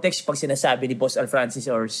of context pag sinasabi ni Boss Al Francis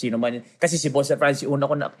or sino man. Kasi si Boss Al Francis,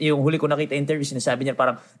 yung huli ko nakita interview, sinasabi niya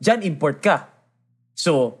parang, dyan, import ka.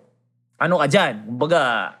 So, ano ka dyan?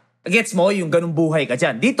 Kumbaga, gets mo, yung ganung buhay ka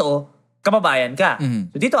dyan. Dito, kababayan ka.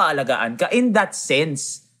 So, dito aalagaan ka. In that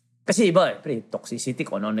sense, kasi iba, toxicity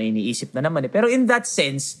ko, ano na iniisip na naman eh. Pero in that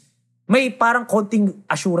sense, may parang konting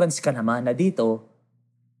assurance ka naman na dito,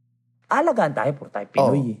 alagaan tayo, puro tayo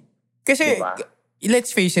Pinoy eh. Kasi, diba? let's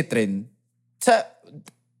face it rin,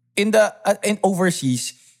 in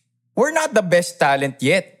overseas, we're not the best talent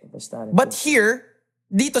yet. But here,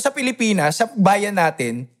 dito sa Pilipinas, sa bayan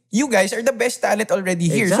natin, you guys are the best talent already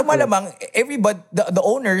here. Exactly. So malamang, everybody, the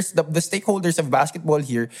owners, the stakeholders of basketball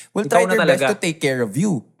here will try their best to take care of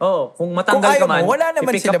you. Kung matanggal ka man, wala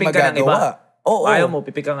naman sila magagawa. Ayaw mo,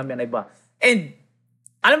 pipika nga ng iba. And,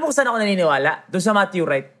 alam mo kung saan ako naniniwala? Doon sa Matthew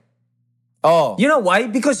Wright. You know why?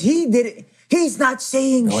 Because he's not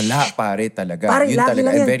saying wala, pare, talaga. Pare, yun lagi talaga.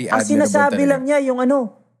 lang yan. Very ang sinasabi talaga. lang niya yung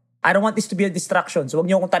I don't want this to be a distraction. So, huwag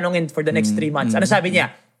niyo akong tanungin for the next 3 months. Ano sabi niya?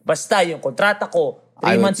 Basta yung kontrata ko,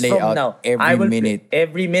 3 months from now, I will play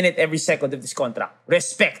every minute, every second of this contract.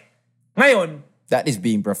 Respect. Ngayon, that is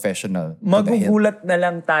being professional. Magugulat na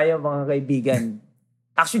lang tayo, mga kaibigan.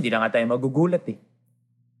 Actually, hindi na nga tayo magugulat eh.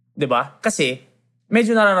 'Di ba? Kasi,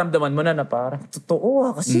 medyo nararamdaman mo na parang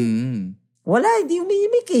totoo kasi wala, hindi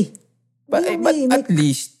umiimik eh. But at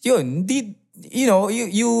least, yun,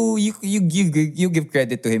 you give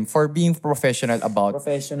credit to him for being professional about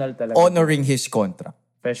honoring his contract.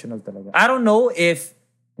 Professional talaga. I don't know if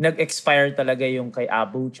nag-expire talaga yung kay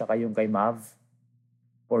Abu tsaka yung kay Mav.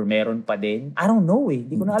 Or meron pa din. I don't know eh.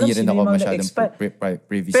 Hindi ko na alam sino yung mga nag-expire.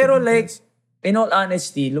 Pero like, in all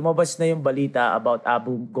honesty, lumabas na yung balita about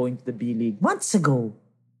Abu going to the B-League months ago.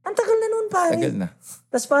 Ang tagal na nun, pare. Tagal na.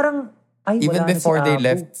 Tapos parang, even before si they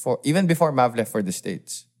left even before Mav left for the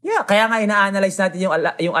States. Yeah, kaya nga ina-analyze natin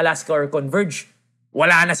yung Alaska or Converge.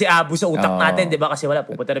 Wala na si Abu sa utak natin, 'di ba? Kasi wala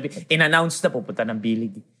pupunta na in-announce na pupunta ng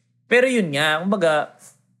B-League. Pero yun nga, kumbaga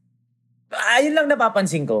ayun lang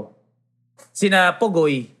napapansin ko. Sina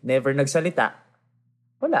Pogoy never nagsalita.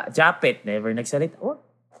 Wala, Japet never nagsalita.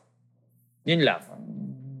 Yun lang.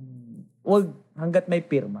 Wag hangga't may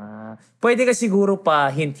pirma. Pwede ka siguro pa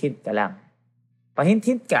hint-hint ka lang.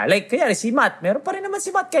 Pahint-hint ka. Like, kaya si Matt, meron pa rin naman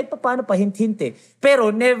si Matt kahit paano pahint-hint eh.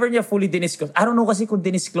 Pero never niya fully dinisclose. I don't know kasi kung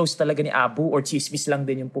dinisclose talaga ni Abu or chismis lang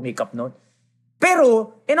din yung pumikap noon.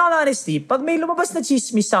 Pero, in all honesty, pag may lumabas na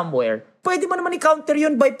chismis somewhere, pwede mo naman i-counter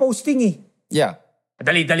yun by posting eh. Yeah.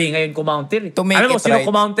 Dali-dali ngayon kumounter. To make alam mo, it sino right.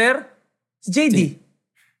 kumounter? Si JD.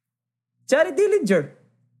 Jared Dillinger.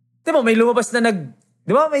 Di ba, may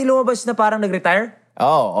lumabas na parang nag-retire?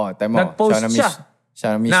 Tama. Nag-post siya.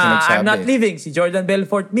 Siya mismo nagsabi. I'm not leaving. Si Jordan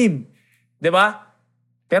Belfort meme. Diba?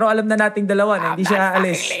 Pero alam na nating dalawa na hindi siya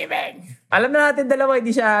aalis. Alam na natin dalawa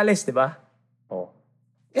hindi siya aalis, diba?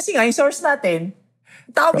 Kasi nga, yung source natin,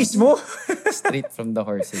 tao mismo. Straight from the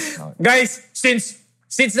horse's mouth. Guys,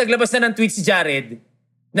 since naglabas na ng tweet si Jared,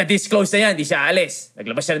 na-disclose na yan, hindi siya aalis.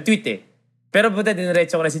 Naglabas siya ng tweet eh. Pero buta,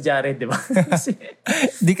 diniretso ko na si Jared, di ba?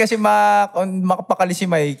 Di kasi makapakali si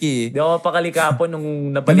Mikey. Di ako mapakali kahapon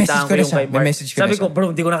nung nabalitaan ko yung kay Mark. Sabi ko,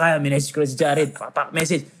 bro, hindi ko na kaya. Minessage ko na si Jared.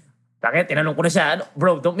 Message. Bakit? Tinanong ko na siya.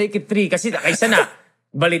 Bro, don't make it 3 kasi kaysa na.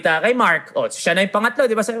 Balita kay Mark. Siya na yung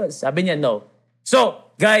pangatlo, di ba? Sabi niya, no.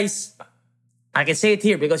 So, guys, I can say it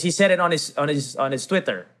here because he said it on his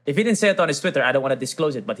Twitter. If he didn't say it on his Twitter, I don't want to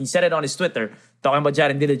disclose it. But he said it on his Twitter, talking about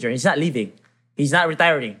Jared Dillinger. He's not leaving. He's not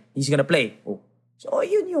retiring. He's gonna play. So,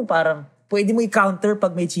 yun yung parang, pwede mo i-counter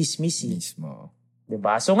pag may chismis. Mismo.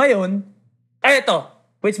 Diba? So, ngayon, eto,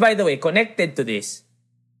 which by the way, connected to this,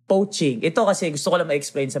 poaching. Ito kasi gusto ko lang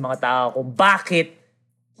ma-explain sa mga tao kung bakit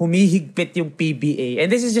humihigpit yung PBA. And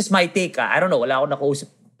this is just my take. I don't know, wala akong nakausap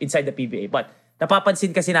inside the PBA. But,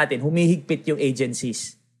 napapansin kasi natin, humihigpit yung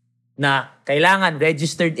agencies na kailangan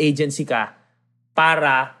registered agency ka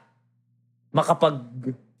para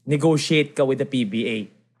makapag-negotiate ka with the PBA.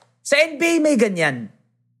 Sa NBA may ganyan.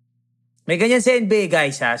 May ganyan sa NBA,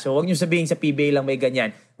 guys, ha? So, huwag niyo sabihin sa PBA lang may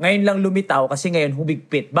ganyan. Ngayon lang lumitaw kasi ngayon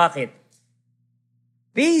humigpit. Bakit?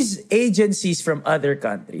 These agencies from other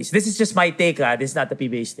countries, this is just my take, ha? This is not the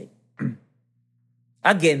PBA's take.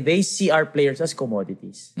 Again, they see our players as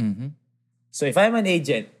commodities. Mm-hmm. So, if I'm an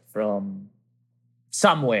agent from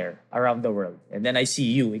somewhere around the world, and then I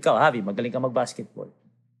see you, ikaw, Javi, magaling ka mag-basketball.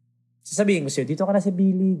 Sasabihin ko sa'yo, dito ka na sa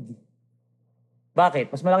B-League.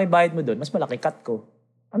 Bakit? Mas malaki bayad mo doon, mas malaki cut ko.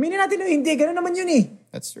 Aminin natin hindi, gano'n naman yun eh.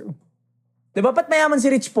 That's true. Diba? Ba't mayaman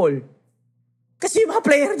si Rich Paul? Kasi yung mga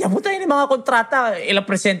player niya, puta yun yung mga kontrata, ilang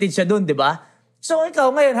percentage siya doon, diba? So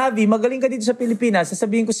ikaw ngayon, Javi, magaling ka dito sa Pilipinas,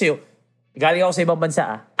 sasabihin ko sa'yo, galing ako sa ibang bansa,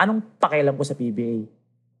 anong pakialam ko sa PBA?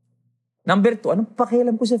 Number 2, anong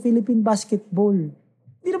pakialam ko sa Philippine basketball?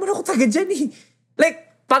 Hindi naman ako taga dyan eh.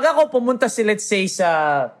 Like, pag ako pumunta let's say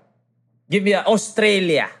sa, give me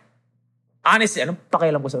Australia. Honestly, anong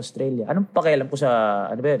pakialam ko sa Australia? Anong pakialam ko sa,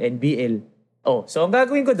 NBL? So ang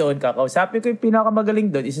gagawin ko doon, kakausapin ko yung pinakamagaling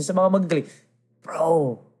doon, isa sa mga magagaling.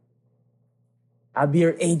 Bro, I'll be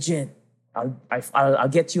your agent. I'll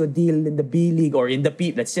get you a deal in the B-League or in the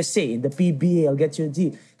let's just say, in the PBA, I'll get you a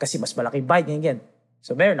deal. Kasi mas malaki bayad, ganyan.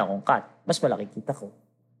 So meron akong cut. Mas malaki kita ko.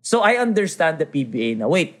 So I understand the PBA na,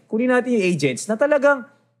 wait, kunin natin yung agents na talagang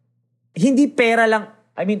hindi pera lang.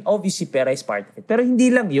 I mean, obviously, pera is part of it. Pero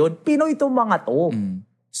hindi lang yun. Pinoy itong mga to.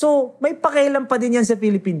 So, may pakialam pa din yan sa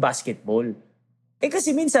Philippine basketball.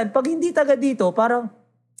 Kasi minsan, pag hindi taga dito, parang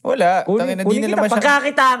wala. Kunin kita,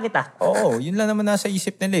 pagkakitaan kita. Oo, yun lang naman nasa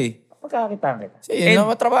isip nila eh. Pagkakitaan kita. Kasi yun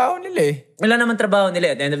naman trabaho nila eh. Wala naman trabaho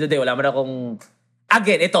nila. At the end of the day, wala man akong...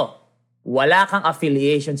 Again, ito. Wala kang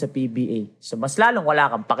affiliation sa PBA. So, mas lalong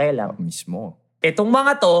wala kang pakialam. Mismo. Itong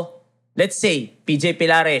mga to, let's say, PJ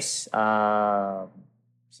Pilares,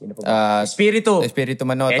 sino po ba? Espiritu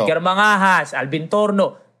Manoto. Edgar Mangahas, Alvin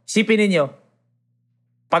Torno. Isipin ninyo,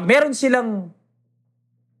 pag meron silang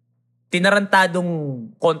tinarantadong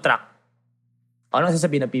contract, ano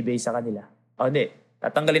sasabihin ng PBA sa kanila? Hindi.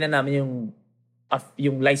 Tatanggalin na namin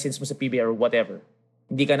yung license mo sa PBA or whatever.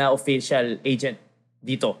 Hindi ka na official agent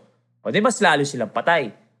dito. Mas lalo silang patay.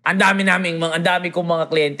 Ang dami kong mga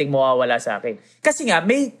kliyenteng mawawala sa akin. Kasi nga,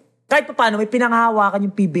 kahit pa paano, may pinanghahawakan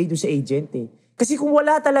yung PBA doon sa agent eh. Kasi kung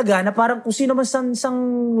wala talaga, na parang kung sino man sang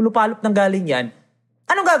lupalop ng galing yan,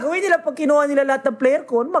 anong gagawin nila pag kinuha nila lahat ng player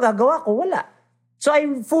ko? Ano magagawa ko? Wala. So I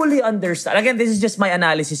fully understand. Again, this is just my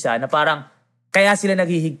analysis na parang kaya sila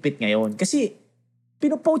naghihigpit ngayon. Kasi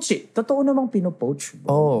pinopoach eh. Totoo namang pinopoach.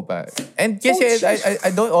 And kasi I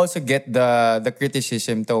don't also get the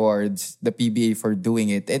criticism towards the PBA for doing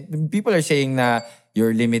it. And people are saying na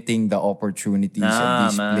you're limiting the opportunities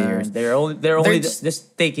of these players. They're only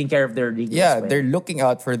just taking care of their league. Yeah, they're looking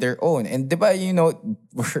out for their own. And diba,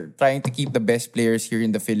 we're trying to keep the best players here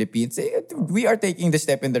in the Philippines. We are taking the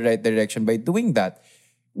step in the right direction by doing that.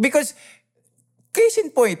 Because, case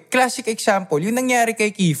in point, classic example, yung nangyari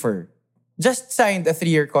kay Kiefer. Just signed a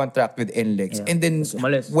 3-year contract with NLEX and then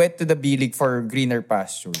went to the B-League for greener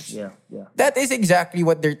pastures. Yeah. That is exactly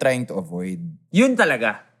what they're trying to avoid. Yun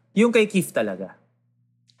talaga. Yung kay Keith talaga.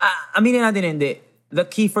 Aminin natin hindi. The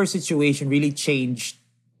Kiefer situation really changed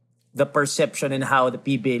the perception and how the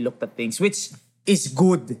PBA looked at things, which is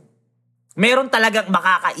good. Meron talagang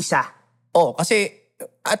makakaisa. Kasi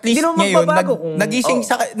at least ngayon, nagising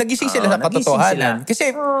sila sa katotohanan. Kasi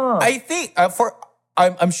I think,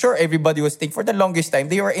 I'm sure everybody was thinking, for the longest time,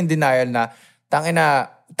 they were in denial na,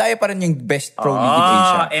 tayo pa rin yung best pro league in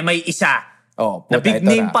Asia. May isa. Na big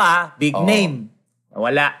name pa, big name.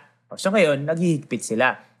 Wala. So ngayon, naghihigpit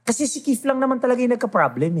sila. Kasi si Keith lang naman talaga yung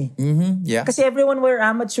nagka-problem eh. Yeah. Kasi everyone were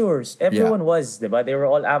amateurs. Everyone was, di ba? They were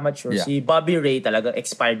all amateurs. Yeah. Si Bobby Ray talaga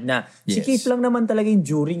expired na. Si Yes. Keith lang naman talaga yung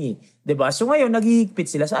during eh. Di ba? So ngayon, naghihigpit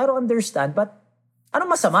sila. So I don't understand, but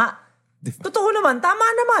anong masama? Totoo naman, tama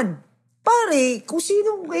naman. Pare, kung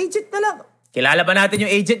sinong agent na lang. Kilala ba natin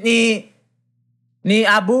yung agent ni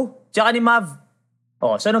Abu, tsaka ni Mav?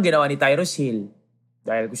 So anong ginawa ni Tyrus Hill?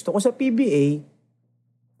 Dahil gusto ko sa PBA,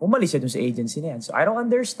 umalis siya dun sa agency na yan. So I don't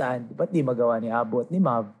understand, ba't di magawa ni Abu at ni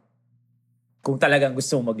Mav kung talagang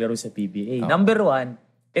gusto mo maglaro sa PBA? Number one,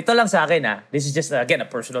 ito lang sa akin this is just again a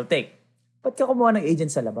personal take. Ba't ka kumuha ng agent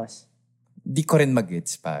sa labas? Di ko rin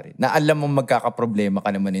mag-gets, pare. Na alam mo magkakaproblema ka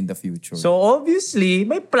naman in the future. So obviously,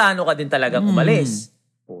 may plano ka din talagang umalis.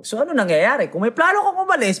 So ano nangyayari? Kung may plano kang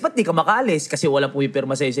umalis, ba't di ka makaalis? Kasi walang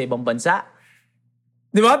pumipirma sa'yo sa ibang bansa.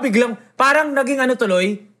 Di ba? Biglang, parang naging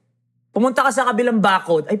tuloy, pumunta ka sa kabilang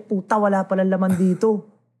bakod, ay puta, wala pala laman dito.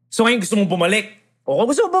 So ngayon gusto mong bumalik. O kung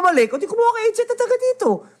gusto mong bumalik, di kumuha ka agent na taga dito.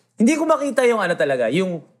 Hindi ko makita yung talaga,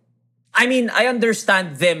 I mean, I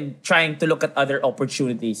understand them trying to look at other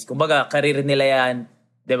opportunities. Kumbaga, career nila yan,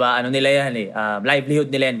 di ba? Nila yan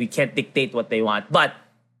livelihood nila yan. We can't dictate what they want. But,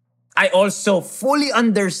 I also fully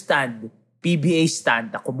understand PBA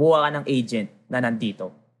stand na kumuha ka ng agent na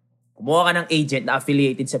nandito. Kumuha ka ng agent na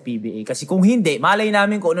affiliated sa PBA. Kasi kung hindi, malay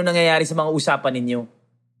namin kung ano nangyayari sa mga usapan ninyo.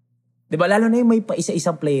 Di ba? Lalo na yung may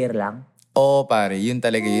pa-isa-isang player lang. Pare. Yun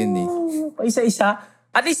talaga yun eh. Pa-isa-isa.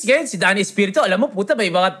 At least ngayon, si Danny Espiritu, alam mo, puta, may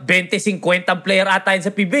mga 20-50 player ata yun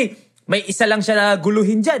sa PBA. May isa lang siya na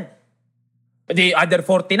guluhin dyan. The other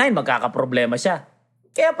 49, magkakaproblema siya.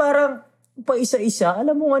 Kaya parang, pa-isa-isa,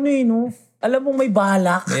 alam mo alam mo may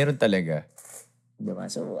balak. Meron talaga. Diba?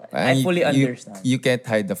 So, I fully understand. You can't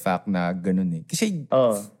hide the fact na ganun eh. Kasi,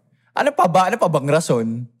 ano pa bang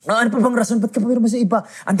rason? Ano pa bang rason? Ba't ka pumirma sa iba?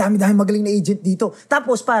 Ang dami-dami magaling na agent dito.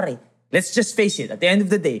 Tapos pare, let's just face it. At the end of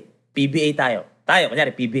the day, PBA tayo.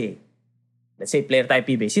 Kunyari, PBA. Let's say, player tayo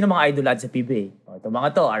PBA. Sino mga idol sa PBA? Itong mga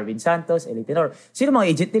to, Arvin Santos, Eli Tenor. Sino mga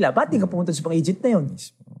agent nila? Ba't di ka pumunta sa mga agent na yun?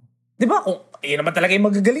 Di ba? Kung yun naman talaga yung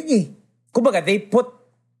magagaling eh. Kumbaga, they put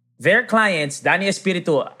their clients, Danny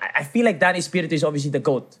Espiritu, I feel like Danny Espiritu is obviously the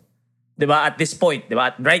GOAT. Di ba? At this point, di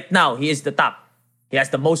ba? Right now, he is the top. He has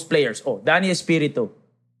the most players. Danny Espiritu.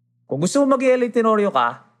 Kung gusto mo mag-Eli Tenorio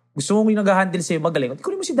ka, gusto mo yung nag-handle sa'yo magaling,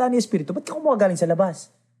 kunin mo si Danny Espiritu, ba't ka kumuha galing sa labas?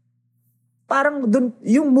 Parang dun,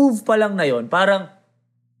 yung move pa lang na yon, parang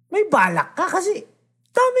may balak ka kasi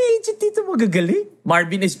dami agent dito magagaling.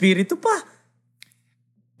 Marvin Espiritu pa.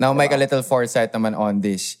 Now, Mike, a little foresight naman on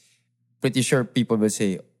this. Pretty sure people will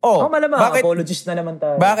say, malamang, apologist na naman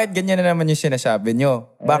tayo. Bakit ganyan na naman yung sinasabi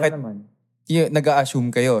nyo? Bakit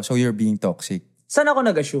nag-a-assume kayo so you're being toxic? Saan ako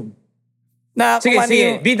nag-assume?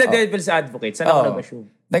 Sige. Be the devil's advocate. Saan ako nag-assume?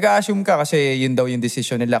 Nag-a-assume ka kasi yun daw yung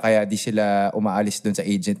decision nila kaya di sila umaalis dun sa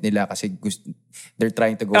agent nila kasi they're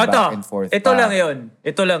trying to go back and forth. Ito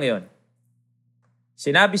lang yun.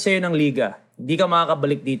 Sinabi sa'yo ng liga, hindi ka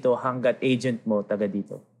makakabalik dito hanggat agent mo taga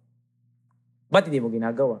dito. Ba't hindi mo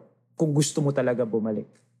ginagawa? Kung gusto mo talaga bumalik.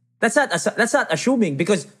 That's not assuming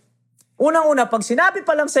because unang-una, pag sinabi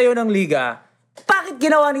pa lang sa'yo ng liga, bakit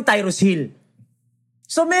ginawa ni Tyrus Hill?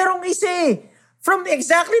 So merong isa from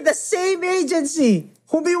exactly the same agency.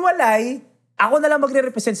 Humiwalay, ako na lang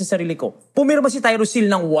magre-represent sa sarili ko. Pumirma si Tyrus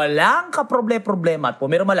Hill ng walang kaproblema at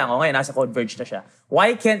pumirma lang. Ngayon, nasa Converge na siya.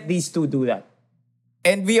 Why can't these two do that?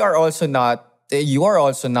 And you are also not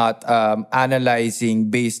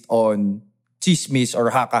analyzing based on chismis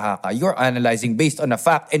or haka-haka. You're analyzing based on a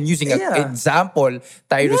fact and using an example.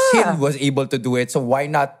 Tyrus Hill was able to do it, so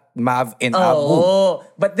why not Mav and Abu?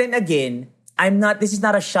 But then again, this is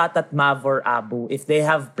not a shot at Mav or Abu. If they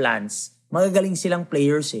have plans, magagaling silang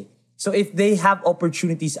players eh. So if they have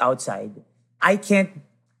opportunities outside,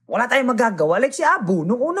 wala tayong magagawa. Like si Abu,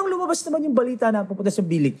 nung unang lumabas naman yung balita na pupunta sa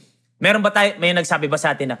bilig, may nagsabi ba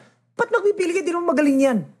sa atin na, ba't magpipili ka? Di naman magaling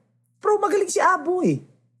yan. Pero magaling si Abu eh.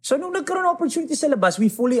 So nung nagkaroon ng opportunity sa labas, we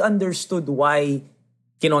fully understood why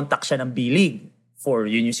kinontak siya ng bilig. For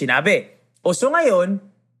yun yung sinabi. So ngayon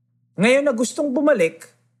na gustong bumalik,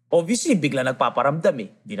 obviously, bigla nagpaparamdam eh.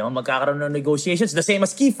 Di naman magkakaroon ng negotiations. The same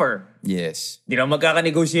as Kiefer. Yes. Di naman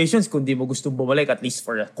magkaka-negotiations kung di mo gustong bumalik, at least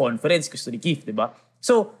for a conference, gusto ni Keith, di ba?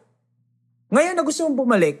 So, ngayon na gusto mong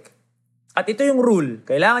bumalik, at ito yung rule,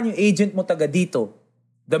 kailangan yung agent mo taga dito.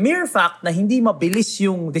 The mere fact na hindi mabilis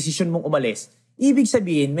yung decision mong umalis, ibig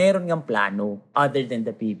sabihin, meron ngang plano other than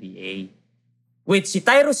the PBA. Which si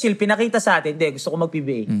Tyrus Hill, pinakita sa atin, gusto ko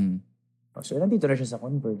mag-PBA. So, nandito na siya sa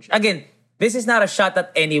Converge. Again, this is not a shot at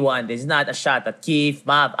anyone. This is not a shot at Keith,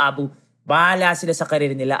 Mav, Abu. Bahala sila sa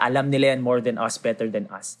karir nila. Alam nila yan more than us, better than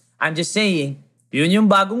us. I'm just saying, Yun yung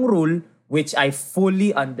bagong rule which I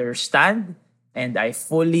fully understand and I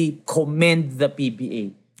fully commend the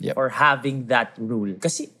PBA for having that rule.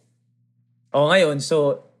 Kasi, ngayon,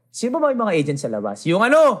 so, sino ba yung mga agents sa labas? Yung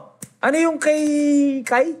ano yung kay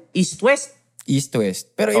East-West?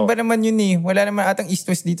 East-West. Pero iba naman yun eh. Wala naman atang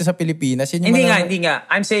East-West dito sa Pilipinas. Yun Hindi nga.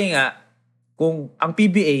 I'm saying kung ang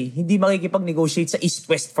PBA hindi makikipag-negotiate sa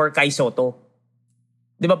East-West for Kai Soto,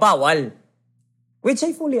 di ba bawal? Which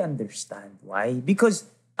I fully understand. Why? Because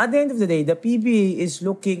at the end of the day, the PBA is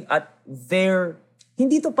looking at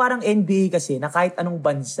hindi to parang NBA kasi na kahit anong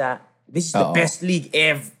bansa, this is the best league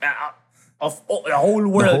of the whole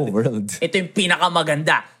world. The whole world. Ito yung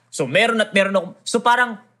pinakamaganda. So meron ako. So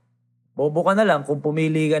parang, bobo ka na lang kung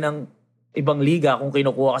pumili ka ng ibang liga kung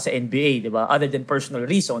kinukuha ka sa NBA, di ba? Other than personal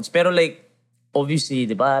reasons. Pero like, obviously,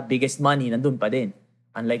 di ba, biggest money nandun pa din.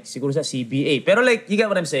 Unlike siguro sa CBA. Pero like, you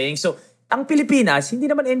get what I'm saying? So, ang Pilipinas, hindi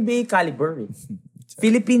naman NBA caliber eh.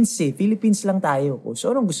 Philippines lang tayo.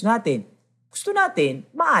 So, anong gusto natin? Gusto natin,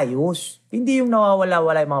 maayos. Hindi yung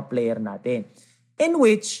nawawala-wala yung mga player natin. In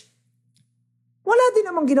which, wala din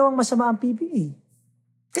namang ginawang masama ang PBA.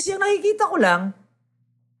 Kasi ang nakikita ko lang,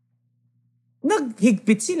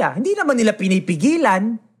 naghigpit sila. Hindi naman nila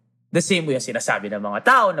pinipigilan. The same way ang sinasabi ng mga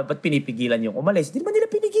tao na ba't pinipigilan yung umalis. Hindi naman nila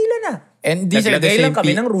pinigilan na. And these are the same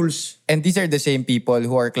kami ng rules. And these are the same people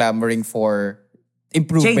who are clamoring for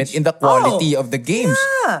improvement in the quality of the games.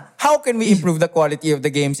 Yeah. How can we improve the quality of the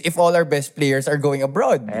games if all our best players are going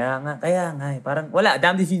abroad? Kaya nga. Parang wala.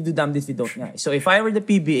 Damned if you do, damned if you don't nga. So if I were the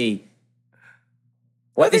PBA,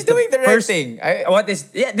 what is doing the right thing?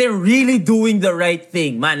 They're really doing the right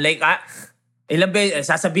thing. Man, like, ilang beses,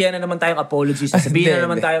 sasabihan na naman tayong apologies, sasabihan na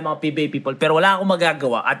naman tayong mga PBA people, pero wala akong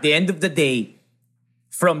magagawa. At the end of the day,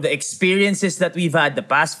 from the experiences that we've had the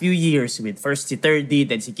past few years with first si Thirdy,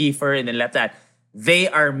 then si Kiefer, and then left that, they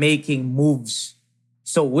are making moves.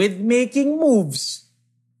 So with making moves,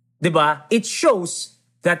 diba, it shows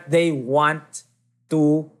that they want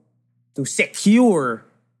to secure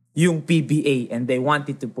yung PBA and they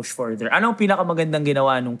wanted to push further. Anong pinakamagandang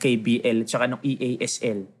ginawa nung KBL at saka nung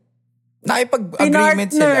EASL?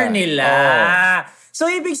 Nakipag-agreement sila. Pinartner nila. So,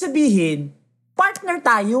 ibig sabihin, partner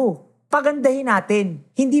tayo. Pagandahin natin.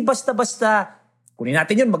 Hindi basta-basta, kunin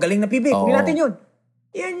natin yun, magaling na PBA, kunin natin yun.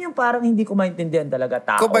 Yan yung parang hindi ko maintindihan talaga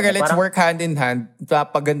tao. Kumbaga, let's work hand in hand,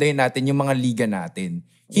 pagandahin natin yung mga liga natin.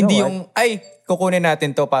 Hindi yung, kukunin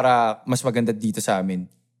natin to para mas maganda dito sa amin.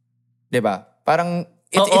 Diba? Parang,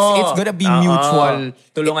 it's gonna be mutual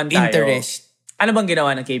tulungan tayo. interest. Ano bang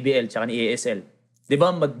ginawa ng KBL tsaka ni EASL? Di ba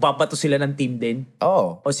magbabato sila ng team din?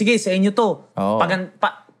 O sige, sa inyo to.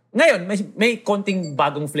 Ngayon, may konting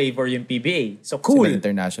bagong flavor yung PBA. So cool. Sila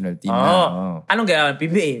international team na. Anong ginawa ng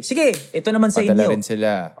PBA? Sige, ito naman sa inyo. Padala rin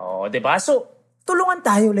sila. Di ba? So, tulungan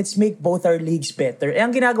tayo. Let's make both our leagues better.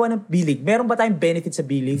 Ang ginagawa ng B-League, meron ba tayong benefit sa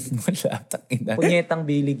B-League? Wala, tangina. Punyetang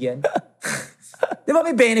B-League yan. Di ba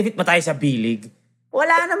may benefit pa tayo sa B-League?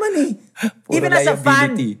 Wala naman eh. Even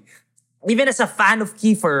as a fan of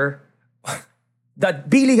Kiefer, the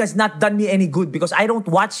B-League has not done me any good because I don't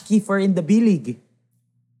watch Kiefer in the B-League.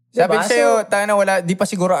 Sabi ko sa'yo, di pa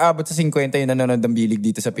siguro abot sa 50 yung nanonood ng B-League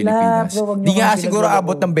dito sa Pilipinas. Di nga siguro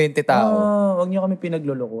abot ng 20 tao. Huwag niyo kami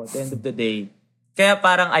pinagluloko at the end of the day. Kaya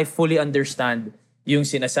parang I fully understand yung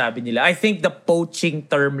sinasabi nila. I think the poaching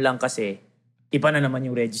term lang kasi, iba na naman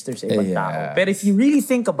yung register sa ibang tao. Pero if you really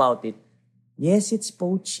think about it, yes, it's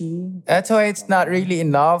poaching. That's why it's not really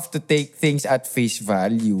enough to take things at face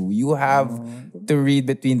value. You have to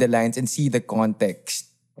read between the lines and see the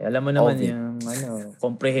context. Alam mo naman yung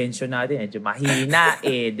comprehension natin, medyo mahina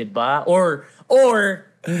di ba? Or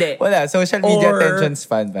hindi. Wala, social media attention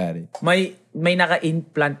span, pare. May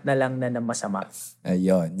naka-implant na lang na masama.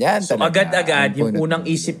 Ayun, yan so talaga. agad-agad, yung unang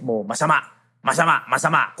isip mo, masama.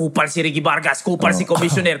 Kupal si Ricky Vargas, kupal si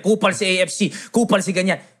Commissioner, kupal si AFC, kupal si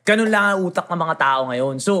ganyan. Ganun lang ang utak ng mga tao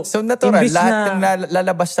ngayon. So natural, lahat ng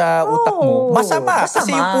lalabas sa utak mo, masama.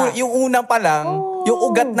 Kasi yung unang pa lang, yung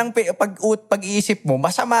ugat ng pag-iisip mo,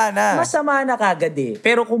 masama na. Masama na kagad eh.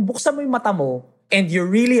 Pero kung buksan mo yung mata mo, and you're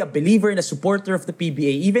really a believer and a supporter of the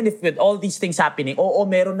PBA, even if with all these things happening,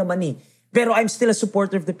 meron naman eh. Pero I'm still a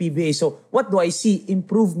supporter of the PBA. So what do I see?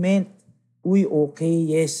 Improvement. Uy,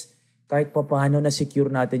 okay, yes. Kahit pa paano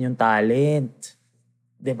na-secure natin yung talent.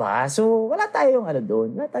 Diba? So, wala tayong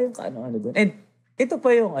doon. Wala tayong ano doon. And ito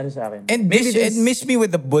pa yung sa akin. And miss me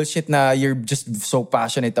with the bullshit na you're just so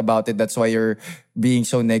passionate about it. That's why you're being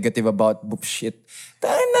so negative about bullshit.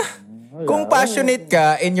 Kung passionate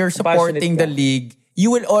ka and you're supporting the league,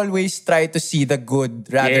 you will always try to see the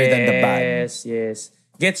good rather than the bad. Yes.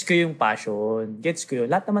 Gets ko yung passion. Gets ko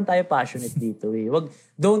yun. Lahat naman tayo passionate dito eh.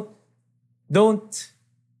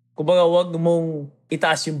 kumbaga wag mong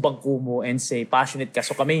itaas yung bangko mo and say, passionate ka.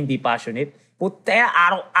 So kami hindi passionate. Puti,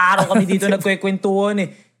 araw-araw kami dito nagkwekwentuhan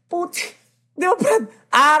eh. Puti, di ba Brad?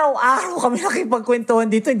 Araw-araw kami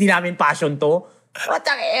nakipagkwentuhan dito. Hindi namin passion to.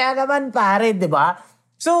 Matang naman pare, di ba?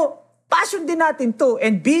 So, passion din natin to.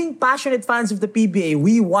 And being passionate fans of the PBA,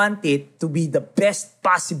 we want it to be the best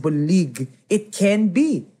possible league it can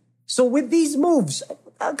be. So with these moves,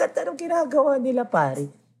 ang ganda ng ginagawa nila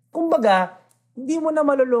pare. Kumbaga, hindi mo na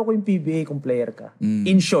maloloko yung PBA kung player ka.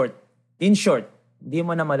 In short, hindi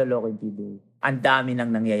mo na maloloko yung PBA. Ang dami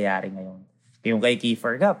nang nangyayari ngayon. Yung kay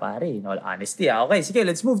Kiefer ka, pare. In all honesty. Okay, sige,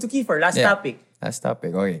 let's move to Kiefer. Last topic. Last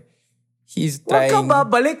topic, okay. He's Huwag trying... ka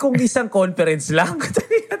babalik kung isang conference lang.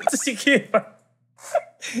 Ito si Kiefer.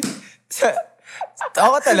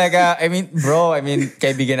 Ako talaga,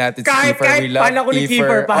 kaibigan natin si Kiefer. Kahit We love fan ako ni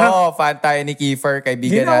Kiefer. Fan tayo ni Kiefer.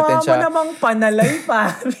 Kaibigan natin siya. Ginawa mo namang panalay,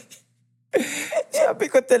 pare. Sabi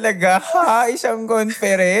ko talaga, isang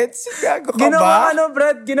conference? Gago ka Ginawa ba?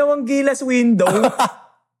 Brad? Ginawang gilas window.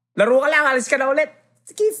 Laro ka lang, alis ka na ulit.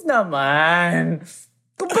 Keith naman.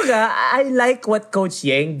 Kumbaga, I like what Coach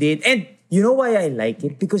Yang did. And you know why I like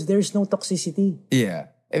it? Because there's no toxicity.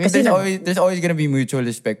 Yeah. Kasi there's always gonna be mutual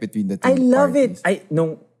respect between the two I love parties. it.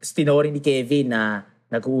 Nung tinori ni Kevin na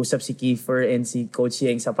nag-uusap si Kiefer and si Coach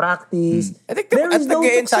Yang sa practice. At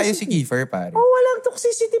nag-e-ensayo si Kiefer, pare. Walang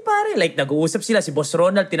toxicity, pare. Like, nag-uusap sila. Si Boss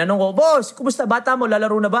Ronald, tinanong ko, Boss, kumusta bata mo?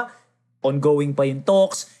 Lalaro na ba? Ongoing pa yung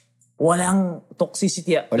talks. Walang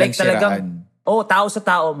toxicity. Walang like, talagang, siraan. tao sa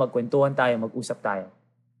tao, magkwentuhan tayo, mag-usap tayo.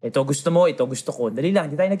 Ito gusto mo, ito gusto ko. Dali lang,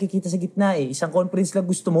 hindi tayo nagkikita sa gitna eh. Isang conference lang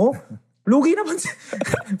gusto mo. Lugi naman.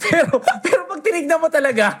 pero pag tinignan mo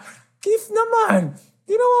talaga, Keith naman.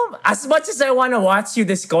 You know, as much as I wanna watch you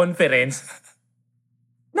this conference,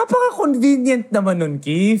 napaka-convenient naman nun,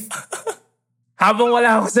 Keith. Habang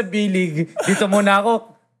wala ako sa bilig, dito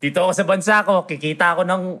ako sa bansa ko, kikita ako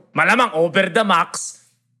ng malamang over the max.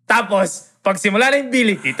 Tapos, pag simula na yung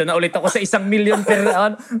bilig, dito na ulit ako sa 1 million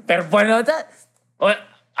per buwan.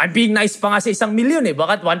 I'm being nice pa nga sa 1 million eh.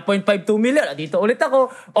 Bakit 1.52 million? Dito ulit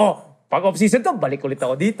ako. Pag off-season to, balik ulit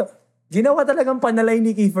ako dito. Ginawa talagang panalay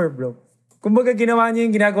ni Kiefer, bro. Kumbaga, ginawa niya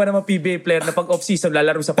yung ginagawa ng mga PBA player na pag off-season,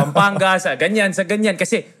 lalaro sa Pampanga, sa ganyan.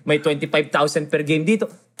 Kasi may 25,000 per game dito.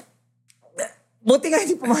 Buti nga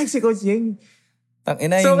hindi pumayag si Coach Yang.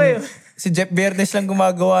 Si Jeff Bernes lang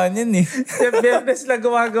gumagawa niyan eh. Jeff Bernes lang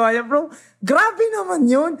gumagawa niyan, bro. Grabe naman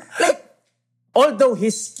yun. Like, although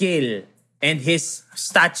his skill and his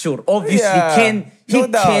stature, obviously, he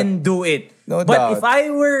can do it. No But doubt. if I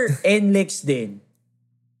were NLEX din,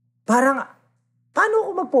 parang, paano ako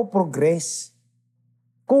magpo-progress?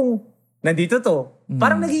 Kung nandito to,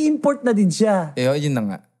 parang nag-i-import na din siya. Yun na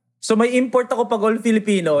nga. So may import ako pag all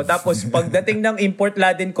Filipino, tapos pagdating ng Import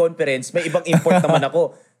Laden Conference, may ibang import naman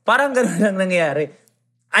ako. Parang gano'n lang nangyayari.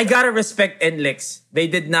 I gotta respect NLEX. They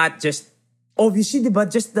did not just, obviously, di ba,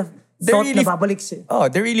 just the thought na babalik siya.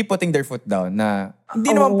 They're really putting their foot down na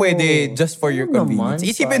hindi naman pwede just for your convenience.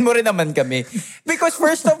 Isipin mo rin naman kami. Because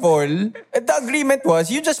first of all, the agreement was,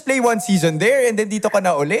 you just play 1 season there and then dito ka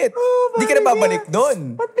na ulit. Hindi ka na babalik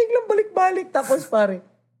doon. Ba't biglang balik-balik? Tapos pare,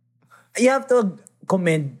 you have to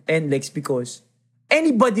commend NLEX because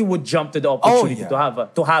anybody would jump to the opportunity to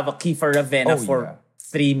have a Kiefer Ravena for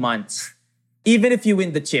 3 months. Even if you win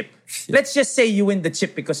the chip. Let's just say you win the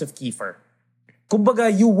chip because of Kiefer.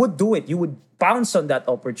 Kumbaga, you would do it. You would pounce on that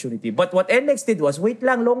opportunity. But what NLEX did was, wait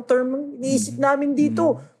lang, long-term iniisip namin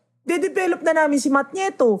dito. De-develop na namin si Matt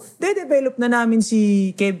Nieto. De-develop na namin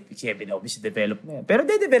si Kevin, obviously develop na yan. Pero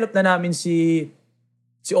de-develop na namin si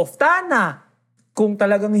Oftana. Kung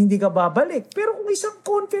talagang hindi ka babalik. Pero kung isang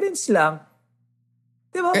conference lang,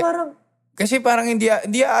 di ba parang... Kasi parang hindi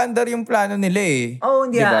aandar yung plano nila eh.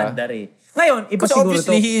 Hindi aandar eh. Ngayon, iba siguro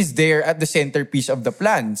obviously, he is there at the centerpiece of the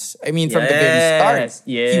plans. I mean, from the very start.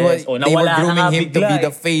 Yes. They were grooming him to be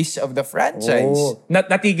the face of the franchise.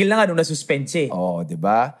 Natigil na nga nung nasuspend siya. Di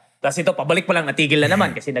ba? Tapos ito, pabalik pa lang, natigil na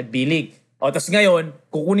naman kasi nagbilig. Tapos ngayon,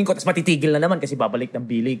 kukunin ko, tapos matitigil na naman kasi babalik ng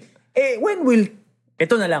bilig.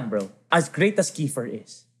 Ito na lang, bro. As great as Kiefer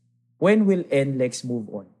is, when will NLEX move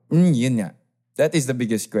on? Yun nga. That is the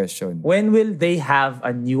biggest question. When will they have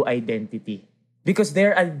a new identity? Because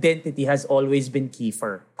their identity has always been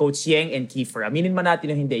Kiefer. Coach Yang and Kiefer. Aminin man natin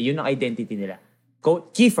o hindi, yun ang identity nila.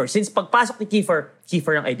 Kiefer. Since pagpasok ni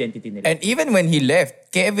Kiefer ang identity nila. And even when he left,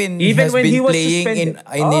 Kevin has been playing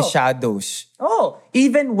in his shadows.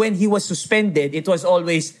 Even when he was suspended, it was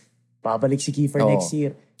always, babalik si Kiefer next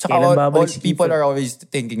year. Tsaka all people are always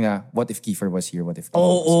thinking na, what if Kiefer was here? What if Kiefer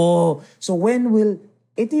was here? So when will,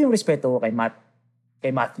 ito yung respeto ko kay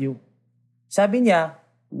Matthew. Sabi niya,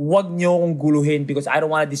 wag nyo akong guluhin because I don't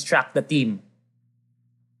want to distract the team.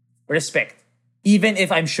 Respect. Even if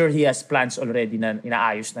I'm sure he has plans already na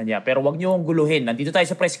inaayos na niya. Pero wag nyo akong guluhin. Nandito tayo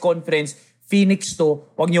sa press conference, Phoenix to,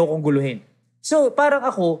 wag nyo akong guluhin. So parang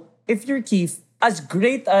ako, if you're Keith, as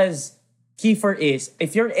great as Kiefer is,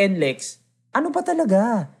 if you're NLEX, ano ba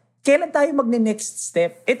talaga? Kailan tayo magne-next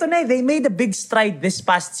step? Ito na, they made a big stride this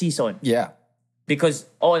past season. Yeah. Because,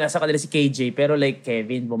 nasa kanila si KJ, pero like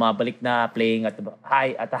Kevin, bumabalik na playing at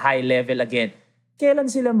a high level again. Kailan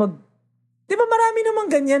sila Di ba marami namang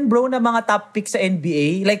ganyan, bro, na mga top picks sa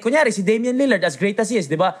NBA? Like, kunyari, si Damian Lillard, as great as he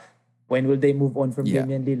is, di ba? When will they move on from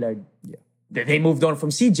Damian Lillard? Yeah. They moved on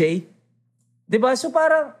from CJ. Di ba? So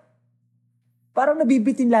parang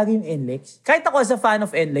nabibitin lagi yung NLEX. Kahit ako as a fan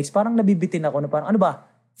of NLEX, parang nabibitin ako na parang, ano ba?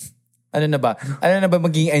 Ano na ba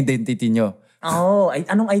magiging identity nyo?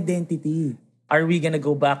 Anong identity? Are we gonna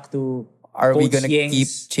go back to Are Coach we gonna Yeng's,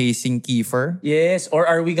 keep chasing Kiefer? Yes, or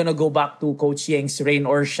are we gonna go back to Coach Yeng's rain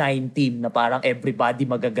or shine team na parang everybody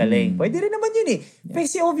magagaling? Pwede rin naman yun eh.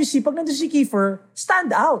 Kasi obviously, pag nandun si Kiefer,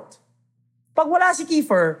 stand out. Pag wala si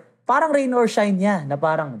Kiefer, parang rain or shine niya na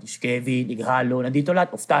parang si Kevin, Ighalo, nandito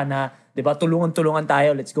lahat, Oftana, di ba? Tulungan-tulungan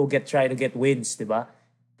tayo, let's go try to get wins, di ba?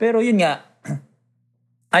 Pero yun nga,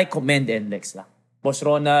 I commend NLEX lang. Boss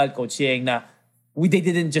Ronald, Coach Yeng na they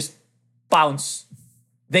didn't just pounce.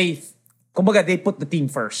 They put the team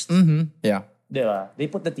first. Mm-hmm. Yeah. Diba? They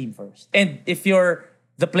put the team first. And if you're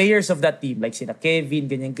the players of that team, like sina Kevin,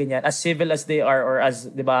 ganyan-ganyan, as civil as they are or as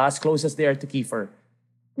close as they are to Kiefer,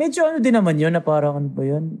 medyo din naman yun na parang ano ba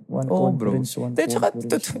yun? One conference.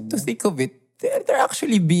 To think of it, they're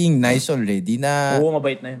actually being nice already na... Oo,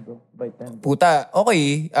 mabait na yun, bro. Mabait na yun. Puta,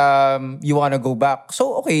 okay, you wanna go back.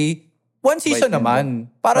 So, okay, one season naman.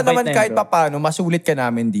 Para mabait naman na yun, kahit bro. papano, masulit ka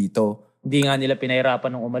namin dito. Hindi nga nila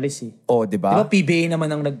pinahirapan nung umalis eh. Di ba? Di ba PBA naman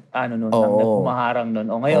ang nagpumaharang nun.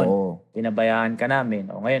 O ngayon, pinabayaan ka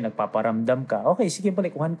namin. O ngayon, nagpaparamdam ka. Okay, sige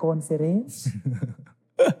balik, one conference.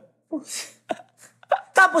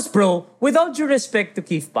 Tapos bro, with all due respect to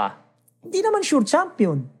Keith pa, hindi naman sure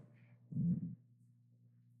champion.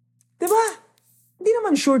 Diba? Hindi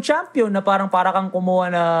naman sure champion na para kang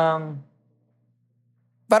kumuha ng...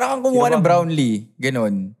 Parang kang kumuha ng Brownlee.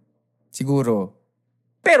 Ganon. Siguro.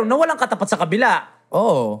 Pero nawalang katapat sa kabila.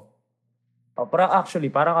 Oo.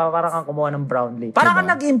 Parang kang kumuha ng Brownlee. Parang kang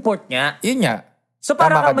nag-import nga. Yun nga. So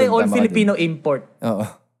parang kang may all-Filipino import. Oo.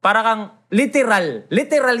 Parang kang literal.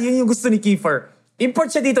 Literal, yun yung gusto ni Kiefer.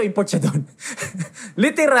 Import siya dito, import siya doon.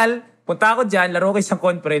 Literal, punta ako dyan, laro ko isang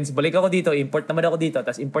conference, balik ako dito, import naman ako dito,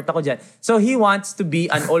 tapos import ako dyan. So he wants to be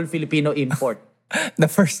an all-Filipino import. The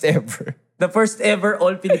first ever. The first ever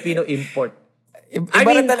all-Filipino import.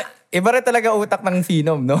 Iba rin talaga utak ng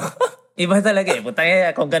Phenom, no? Iba talaga eh. Punta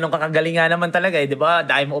kung ganun kakagaling nga naman talaga eh, di ba?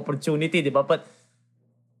 Dahil mo opportunity, di ba? But,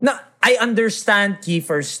 I understand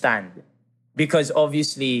Kiefer's stand. Because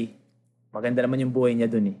obviously, maganda naman yung buhay niya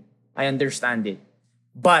dun eh. I understand it.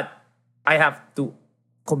 But, I have to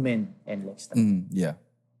commend NLEX. Yeah.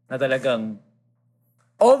 Na talagang,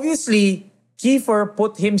 obviously, Kiefer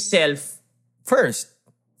put himself first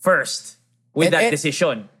with that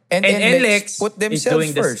decision. And NLEX put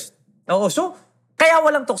themselves first. Oo, so, kaya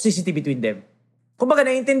walang toxicity between them. Kumbaga,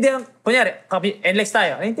 naiintindihan, kunyari, NLEX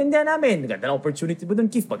tayo, naiintindihan namin, ganda ng opportunity mo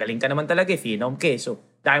dun, Keith, magaling ka naman talaga, Phenom ka. So,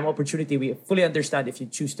 dahil mo opportunity, we fully understand if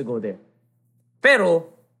you choose to go there.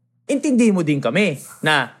 Pero, intindihin mo din kami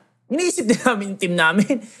na iniisip din namin yung team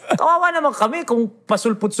namin. Kawawa naman kami kung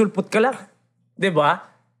pasulput-sulput ka lang. Diba?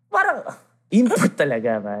 Parang, import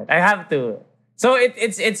talaga, man. I have to. So,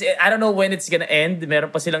 it's I don't know when it's gonna end. Meron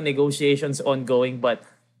pa silang negotiations ongoing. But,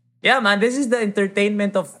 yeah, man, this is the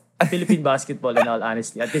entertainment of Philippine basketball in all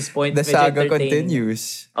honesty. At this point, the saga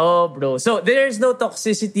continues. Oh, bro. So, there's no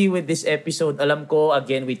toxicity with this episode. Alam ko,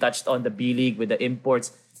 again, we touched on the B-League with the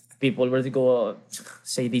imports. People were to go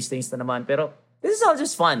say these things na naman. Pero this is all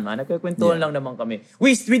just fun, man. Nagkakwentuhan lang naman kami.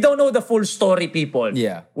 We don't know the full story, people.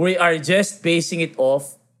 Yeah. We are just basing it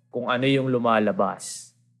off kung ano yung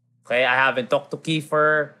lumalabas. Okay? I haven't talked to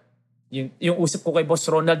Kiefer. Yung usap ko kay Boss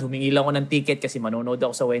Ronald, humingi lang ako ng ticket kasi manonood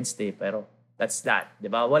ako sa Wednesday. Pero that's that.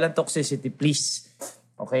 Diba? Walang toxicity, please.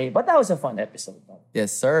 Okay? But that was a fun episode. Man.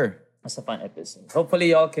 Yes, sir. It was a fun episode.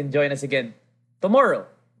 Hopefully y'all can join us again tomorrow.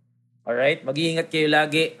 Alright? Mag-iingat kayo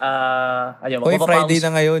lagi. Friday na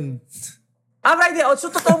ngayon. Friday. So,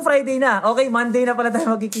 totoong Friday na. Okay, Monday na pala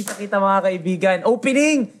tayo magkikita-kita mga kaibigan.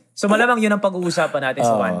 Opening! So, malamang yun ang pag-uusapan natin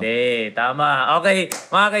sa Monday. Tama. Okay,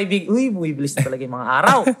 mga kaibigan. Bumibilis na talaga yung mga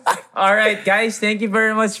araw. Alright, guys. Thank you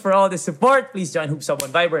very much for all the support. Please join Hoops Up on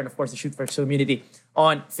Viber and, of course, the Shoot First community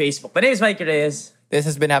on Facebook. My name is Mike Reyes. This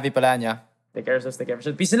has been Happy Palanya. Take care of yourselves. Take care of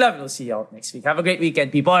yourselves. Peace and love. We'll see you out next week. Have a great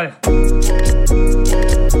weekend, people.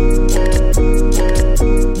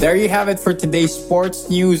 There you have it for today's sports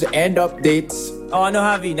news and updates. Ano,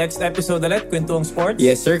 Javi? Next episode ulit, Kwentuang Sports?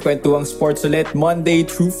 Yes, sir. Kwentuang Sports ulit, Monday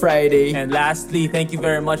through Friday. And lastly, thank you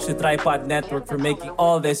very much to Tripod Network for making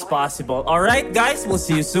all this possible. All right, guys, we'll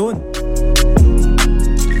see you soon.